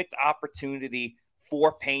perfect opportunity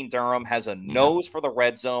for Payne Durham. Has a nose for the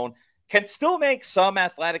red zone, can still make some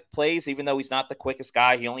athletic plays, even though he's not the quickest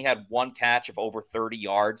guy. He only had one catch of over 30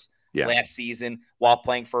 yards last season while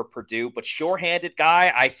playing for Purdue. But sure-handed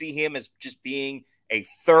guy, I see him as just being a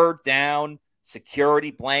third down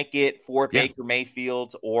security blanket for Baker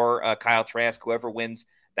Mayfield or Kyle Trask, whoever wins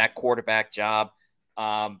that quarterback job.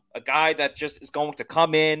 A guy that just is going to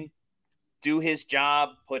come in, do his job,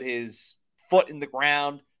 put his foot in the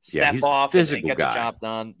ground, step off, and get the job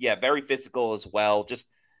done. Yeah, very physical as well. Just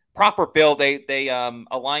proper build. They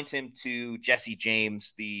aligned him to Jesse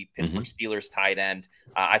James, the Pittsburgh Steelers tight end.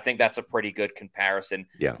 I think that's a pretty good comparison.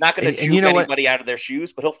 Yeah. Not going to chew anybody out of their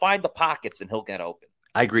shoes, but he'll find the pockets and he'll get open.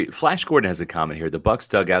 I agree. Flash Gordon has a comment here. The Bucs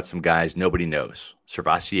dug out some guys nobody knows.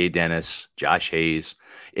 Servassier Dennis, Josh Hayes.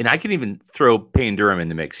 And I can even throw Payne Durham in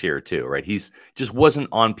the mix here too, right? He's just wasn't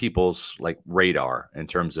on people's radar in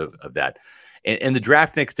terms of that. And the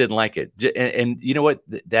draftniks didn't like it. And you know what?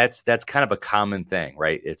 That's kind of a common thing,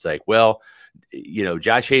 right? It's like, well,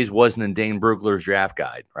 Josh Hayes wasn't in Dane Brugler's draft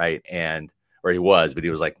guide, right? Or he was, but he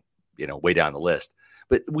was way down the list.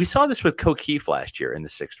 But we saw this with O'Keefe last year in the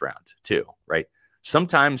 6th round too, right?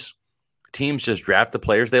 Sometimes teams just draft the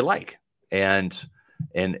players they like, and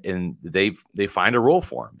they find a role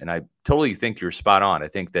for him. And I totally think you're spot on. I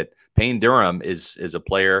think that Payne Durham is a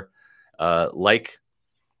player like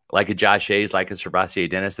a Josh Hayes, like a Servassier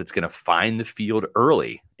Dennis, that's going to find the field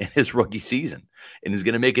early in his rookie season and is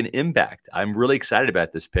going to make an impact. I'm really excited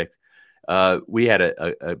about this pick. We had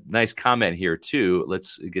a nice comment here too.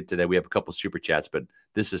 Let's get to that. We have a couple super chats, but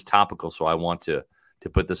this is topical, so I want to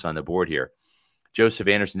put this on the board here. Joseph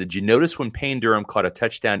Anderson, did you notice when Payne Durham caught a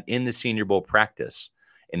touchdown in the Senior Bowl practice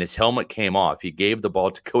and his helmet came off, he gave the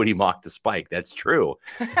ball to Cody Mock to spike? That's true.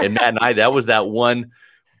 And Matt and that was that one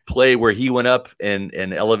play where he went up and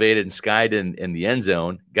elevated and skied in the end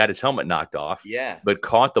zone, got his helmet knocked off, but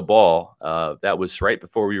caught the ball. That was right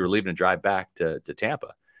before we were leaving to drive back to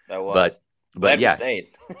Tampa. That was. But yeah,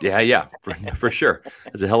 for sure.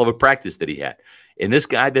 It's a hell of a practice that he had. And this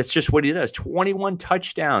guy, that's just what he does. 21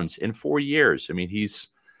 touchdowns in 4 years. I mean, he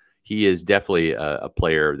is definitely a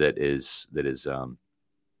player that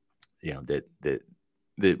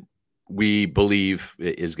we believe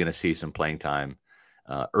is going to see some playing time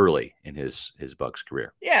early in his Bucs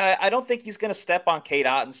career. Yeah, I don't think he's going to step on Cade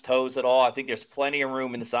Otton's toes at all. I think there's plenty of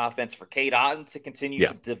room in this offense for Cade Otton to continue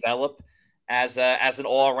to develop as an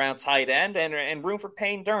all-around tight end, and room for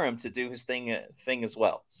Payne Durham to do his thing as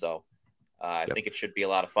well. So I think it should be a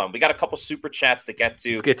lot of fun. We got a couple super chats to get to.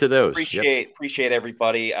 Let's get to those. Appreciate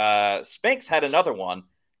everybody. Spinks had another one.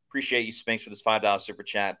 Appreciate you, Spinks, for this $5 super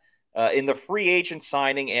chat. In the free agent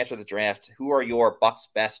signing after the draft, who are your Bucs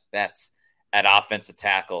best bets at offensive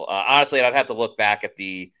tackle? Honestly, I'd have to look back at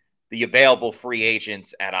the available free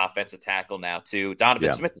agents at offensive tackle now too.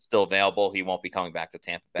 Donovan Smith is still available. He won't be coming back to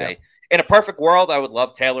Tampa Bay. In a perfect world, I would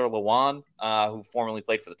love Taylor Lewan, who formerly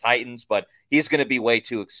played for the Titans, but he's going to be way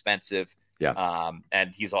too expensive.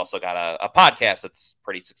 And he's also got a podcast that's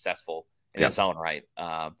pretty successful in its own right.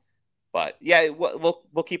 But yeah,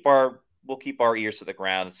 we'll keep our ears to the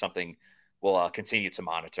ground. It's something we'll continue to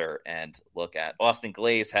monitor and look at. Austin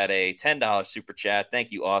Glaze had a $10 super chat.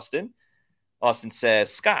 Thank you, Austin. Austin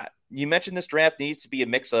says, Scott, you mentioned this draft needs to be a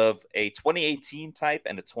mix of a 2018 type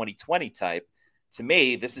and a 2020 type. To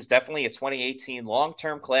me, this is definitely a 2018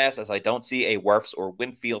 long-term class, as I don't see a Wirfs or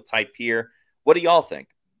Winfield type here. What do y'all think?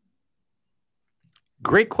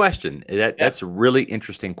 Great question. That's a really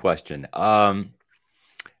interesting question. I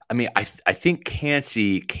think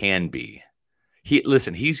Kancey can be.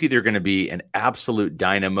 He's either going to be an absolute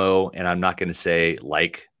dynamo, and I'm not going to say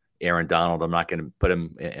like Aaron Donald. I'm not going to put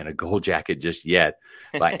him in a gold jacket just yet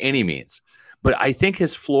by any means. But I think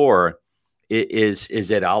his floor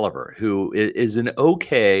is Ed Oliver, who is an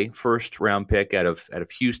okay first-round pick out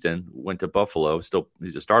of Houston, went to Buffalo. Still,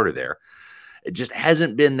 he's a starter there. It just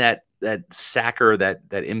hasn't been that sacker, that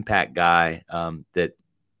impact guy that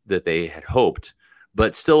they had hoped,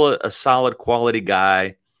 but still a solid quality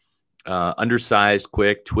guy, undersized,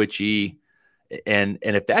 quick, twitchy. And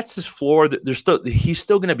if that's his floor, he's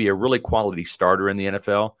still going to be a really quality starter in the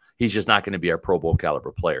NFL. He's just not going to be a Pro Bowl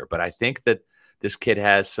caliber player. But I think that this kid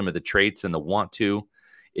has some of the traits and the want to.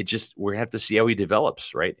 We're going to have to see how he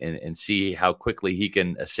develops, right? And see how quickly he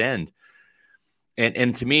can ascend.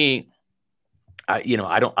 And to me, I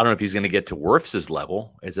don't know if he's going to get to Wirfs'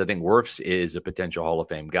 level, as I think Wirfs is a potential Hall of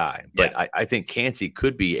Fame guy. But I think Kancey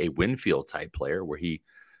could be a Winfield type player where he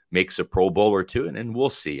makes a Pro Bowl or two, and we'll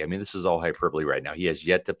see. I mean, this is all hyperbole right now. He has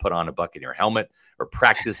yet to put on a Buccaneer helmet or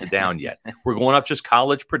practice it down yet. We're going off just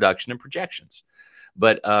college production and projections.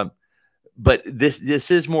 But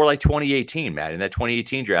this is more like 2018, Matt. In that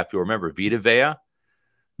 2018 draft, you'll remember Vita Vea,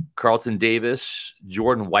 Carlton Davis,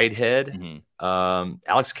 Jordan Whitehead,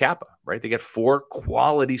 Alex Kappa, right? They got 4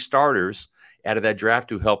 quality starters out of that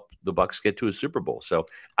draft who helped the Bucs get to a Super Bowl. So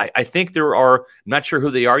I think there are, I'm not sure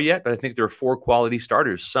who they are yet, but I think there are 4 quality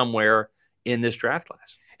starters somewhere in this draft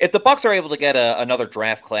class. If the Bucs are able to get another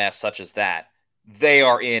draft class such as that, they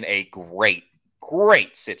are in a great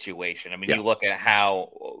situation. I mean, you look at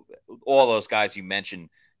how all those guys you mentioned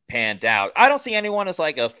panned out. I don't see anyone as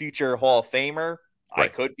like a future Hall of Famer. Right. I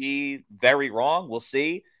could be very wrong. We'll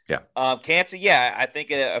see. Yeah. Can't see. Yeah, I think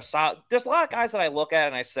there's a lot of guys that I look at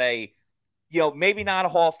and I say, maybe not a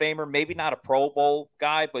Hall of Famer, maybe not a Pro Bowl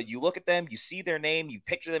guy, but you look at them, you see their name, you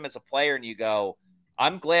picture them as a player, and you go,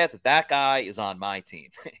 I'm glad that guy is on my team,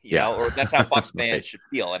 you know, or that's how Bucs fans should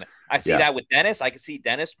feel. And I see that with Dennis. I can see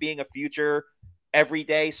Dennis being a future every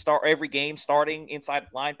game starting inside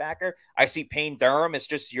linebacker. I see Payne Durham as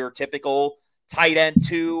just your typical tight end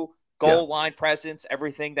 2, goal line presence,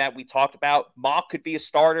 everything that we talked about. Mock could be a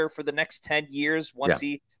starter for the next 10 years once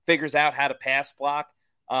he figures out how to pass block.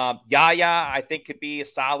 Yaya, I think, could be a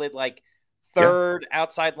solid, like, third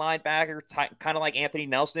outside linebacker, kind of like Anthony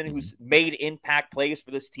Nelson, who's made impact plays for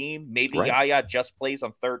this team. Maybe Yaya just plays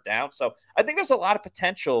on third down. So I think there's a lot of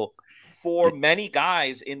potential for many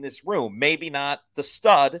guys in this room. Maybe not the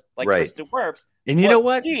stud like Tristan Wirfs. And you know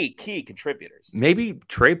what? Key contributors. Maybe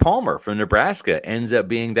Trey Palmer from Nebraska ends up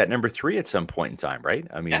being that number 3 at some point in time, right?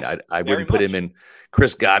 I mean, I wouldn't put him in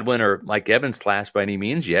Chris Godwin or Mike Evans' class by any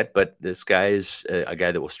means yet, but this guy is a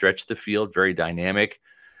guy that will stretch the field, very dynamic,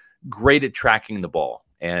 great at tracking the ball.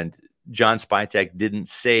 And John Spytek didn't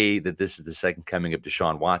say that this is the second coming of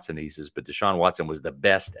Deshaun Watson. He says, but Deshaun Watson was the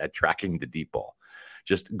best at tracking the deep ball,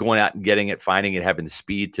 just going out and getting it, finding it, having the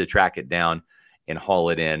speed to track it down and haul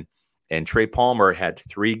it in. And Trey Palmer had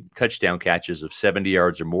 3 touchdown catches of 70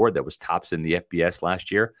 yards or more. That was tops in the FBS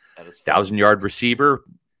last year. 1,000-yard receiver,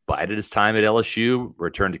 bided his time at LSU,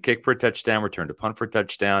 returned to kick for a touchdown, returned to punt for a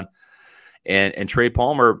touchdown. And Trey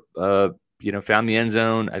Palmer, found the end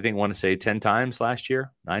zone, I think, 10 times last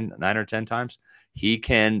year, 9 or 10 times. He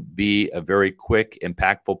can be a very quick,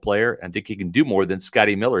 impactful player. I think he can do more than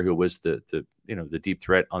Scotty Miller, who was the deep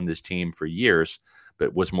threat on this team for years,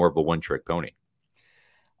 but was more of a one-trick pony.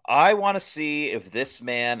 I want to see if this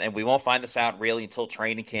man, and we won't find this out really until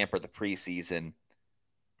training camp or the preseason,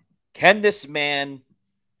 can this man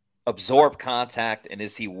absorb contact, and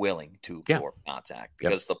is he willing to absorb contact?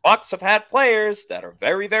 Because the Bucs have had players that are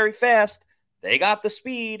very, very fast. They got the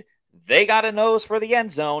speed. They got a nose for the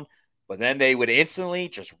end zone, but then they would instantly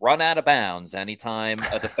just run out of bounds anytime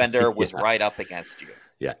a defender was right up against you.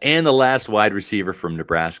 Yeah, and the last wide receiver from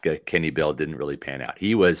Nebraska, Kenny Bell, didn't really pan out.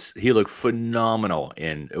 He looked phenomenal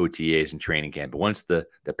in OTAs and training camp. But once the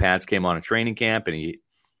pads came on in training camp and he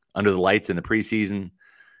under the lights in the preseason,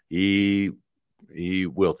 he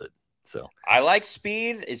wilted. So I like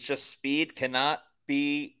speed. It's just speed cannot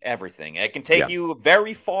be everything. It can take you a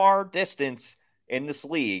very far distance in this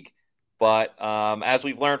league, but as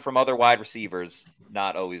we've learned from other wide receivers,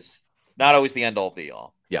 not always the end all be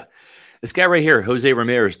all. Yeah. This guy right here, Jose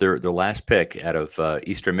Ramirez, their last pick out of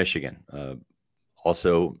Eastern Michigan,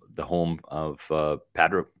 also the home of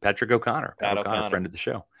Patrick O'Connor. Pat O'Connor, friend of the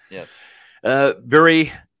show. Yes.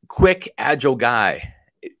 Very quick, agile guy.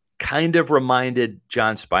 It kind of reminded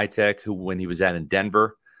John Spytek, who, when he was out in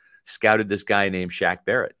Denver, scouted this guy named Shaq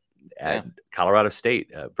Barrett at Colorado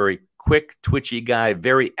State. A very quick, twitchy guy,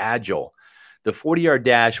 very agile. The 40-yard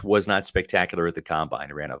dash was not spectacular at the combine.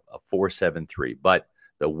 He ran a 4.73, but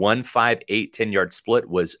the 1.58 10-yard split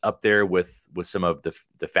was up there with some of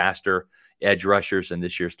the faster edge rushers in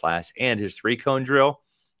this year's class. And his 3-cone drill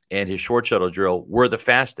and his short shuttle drill were the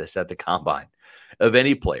fastest at the combine of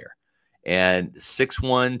any player. And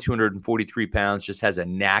 6'1", 243 pounds, just has a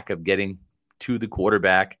knack of getting to the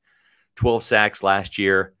quarterback. 12 sacks last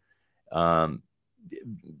year.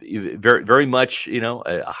 Very, very much,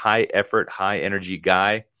 a high effort, high energy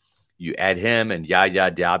guy. You add him and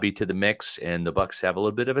Yaya Diaby to the mix, and the Bucs have a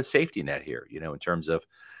little bit of a safety net here, in terms of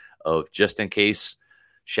just in case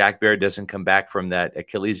Shaq Barrett doesn't come back from that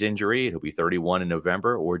Achilles injury, he'll be 31 in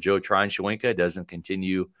November, or Joe Tryon-Shoyinka doesn't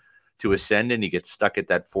continue to ascend and he gets stuck at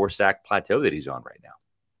that 4-sack plateau that he's on right now.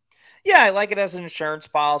 Yeah, I like it as an insurance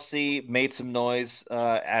policy. Made some noise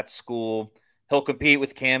at school. He'll compete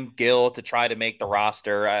with Cam Gill to try to make the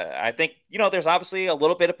roster. I think, there's obviously a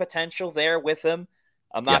little bit of potential there with him.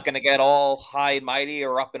 I'm not going to get all high and mighty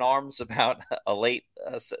or up in arms about a late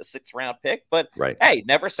 6th-round pick, but hey,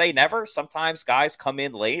 never say never. Sometimes guys come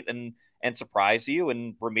in late and surprise you,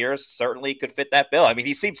 and Ramirez certainly could fit that bill. I mean,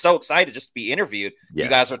 he seemed so excited just to be interviewed. Yes. You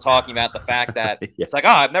guys were talking about the fact that it's like,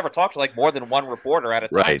 I've never talked to like more than one reporter at a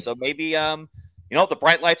time, so maybe the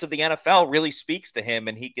bright lights of the NFL really speaks to him,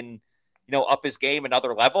 and he can, up his game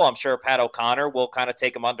another level. I'm sure Pat O'Connor will kind of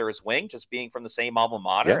take him under his wing, just being from the same alma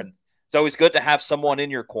mater. Yeah. And it's always good to have someone in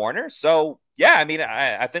your corner. So yeah, I mean,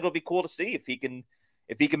 I think it'll be cool to see if he can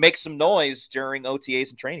make some noise during OTAs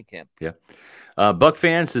and training camp. Yeah. Buck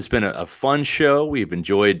fans, it's been a fun show. We've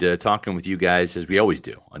enjoyed talking with you guys, as we always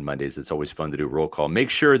do on Mondays. It's always fun to do roll call. Make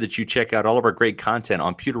sure that you check out all of our great content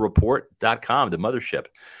on pewterreport.com, the mothership.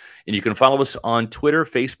 And you can follow us on Twitter,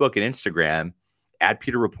 Facebook, and Instagram at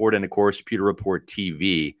Pewter Report, and, of course, Pewter Report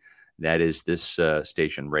TV. That is this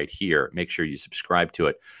station right here. Make sure you subscribe to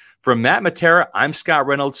it. From Matt Matera, I'm Scott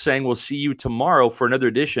Reynolds saying we'll see you tomorrow for another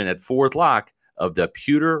edition at 4 o'clock of the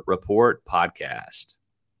Pewter Report podcast.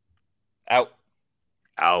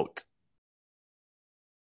 Out.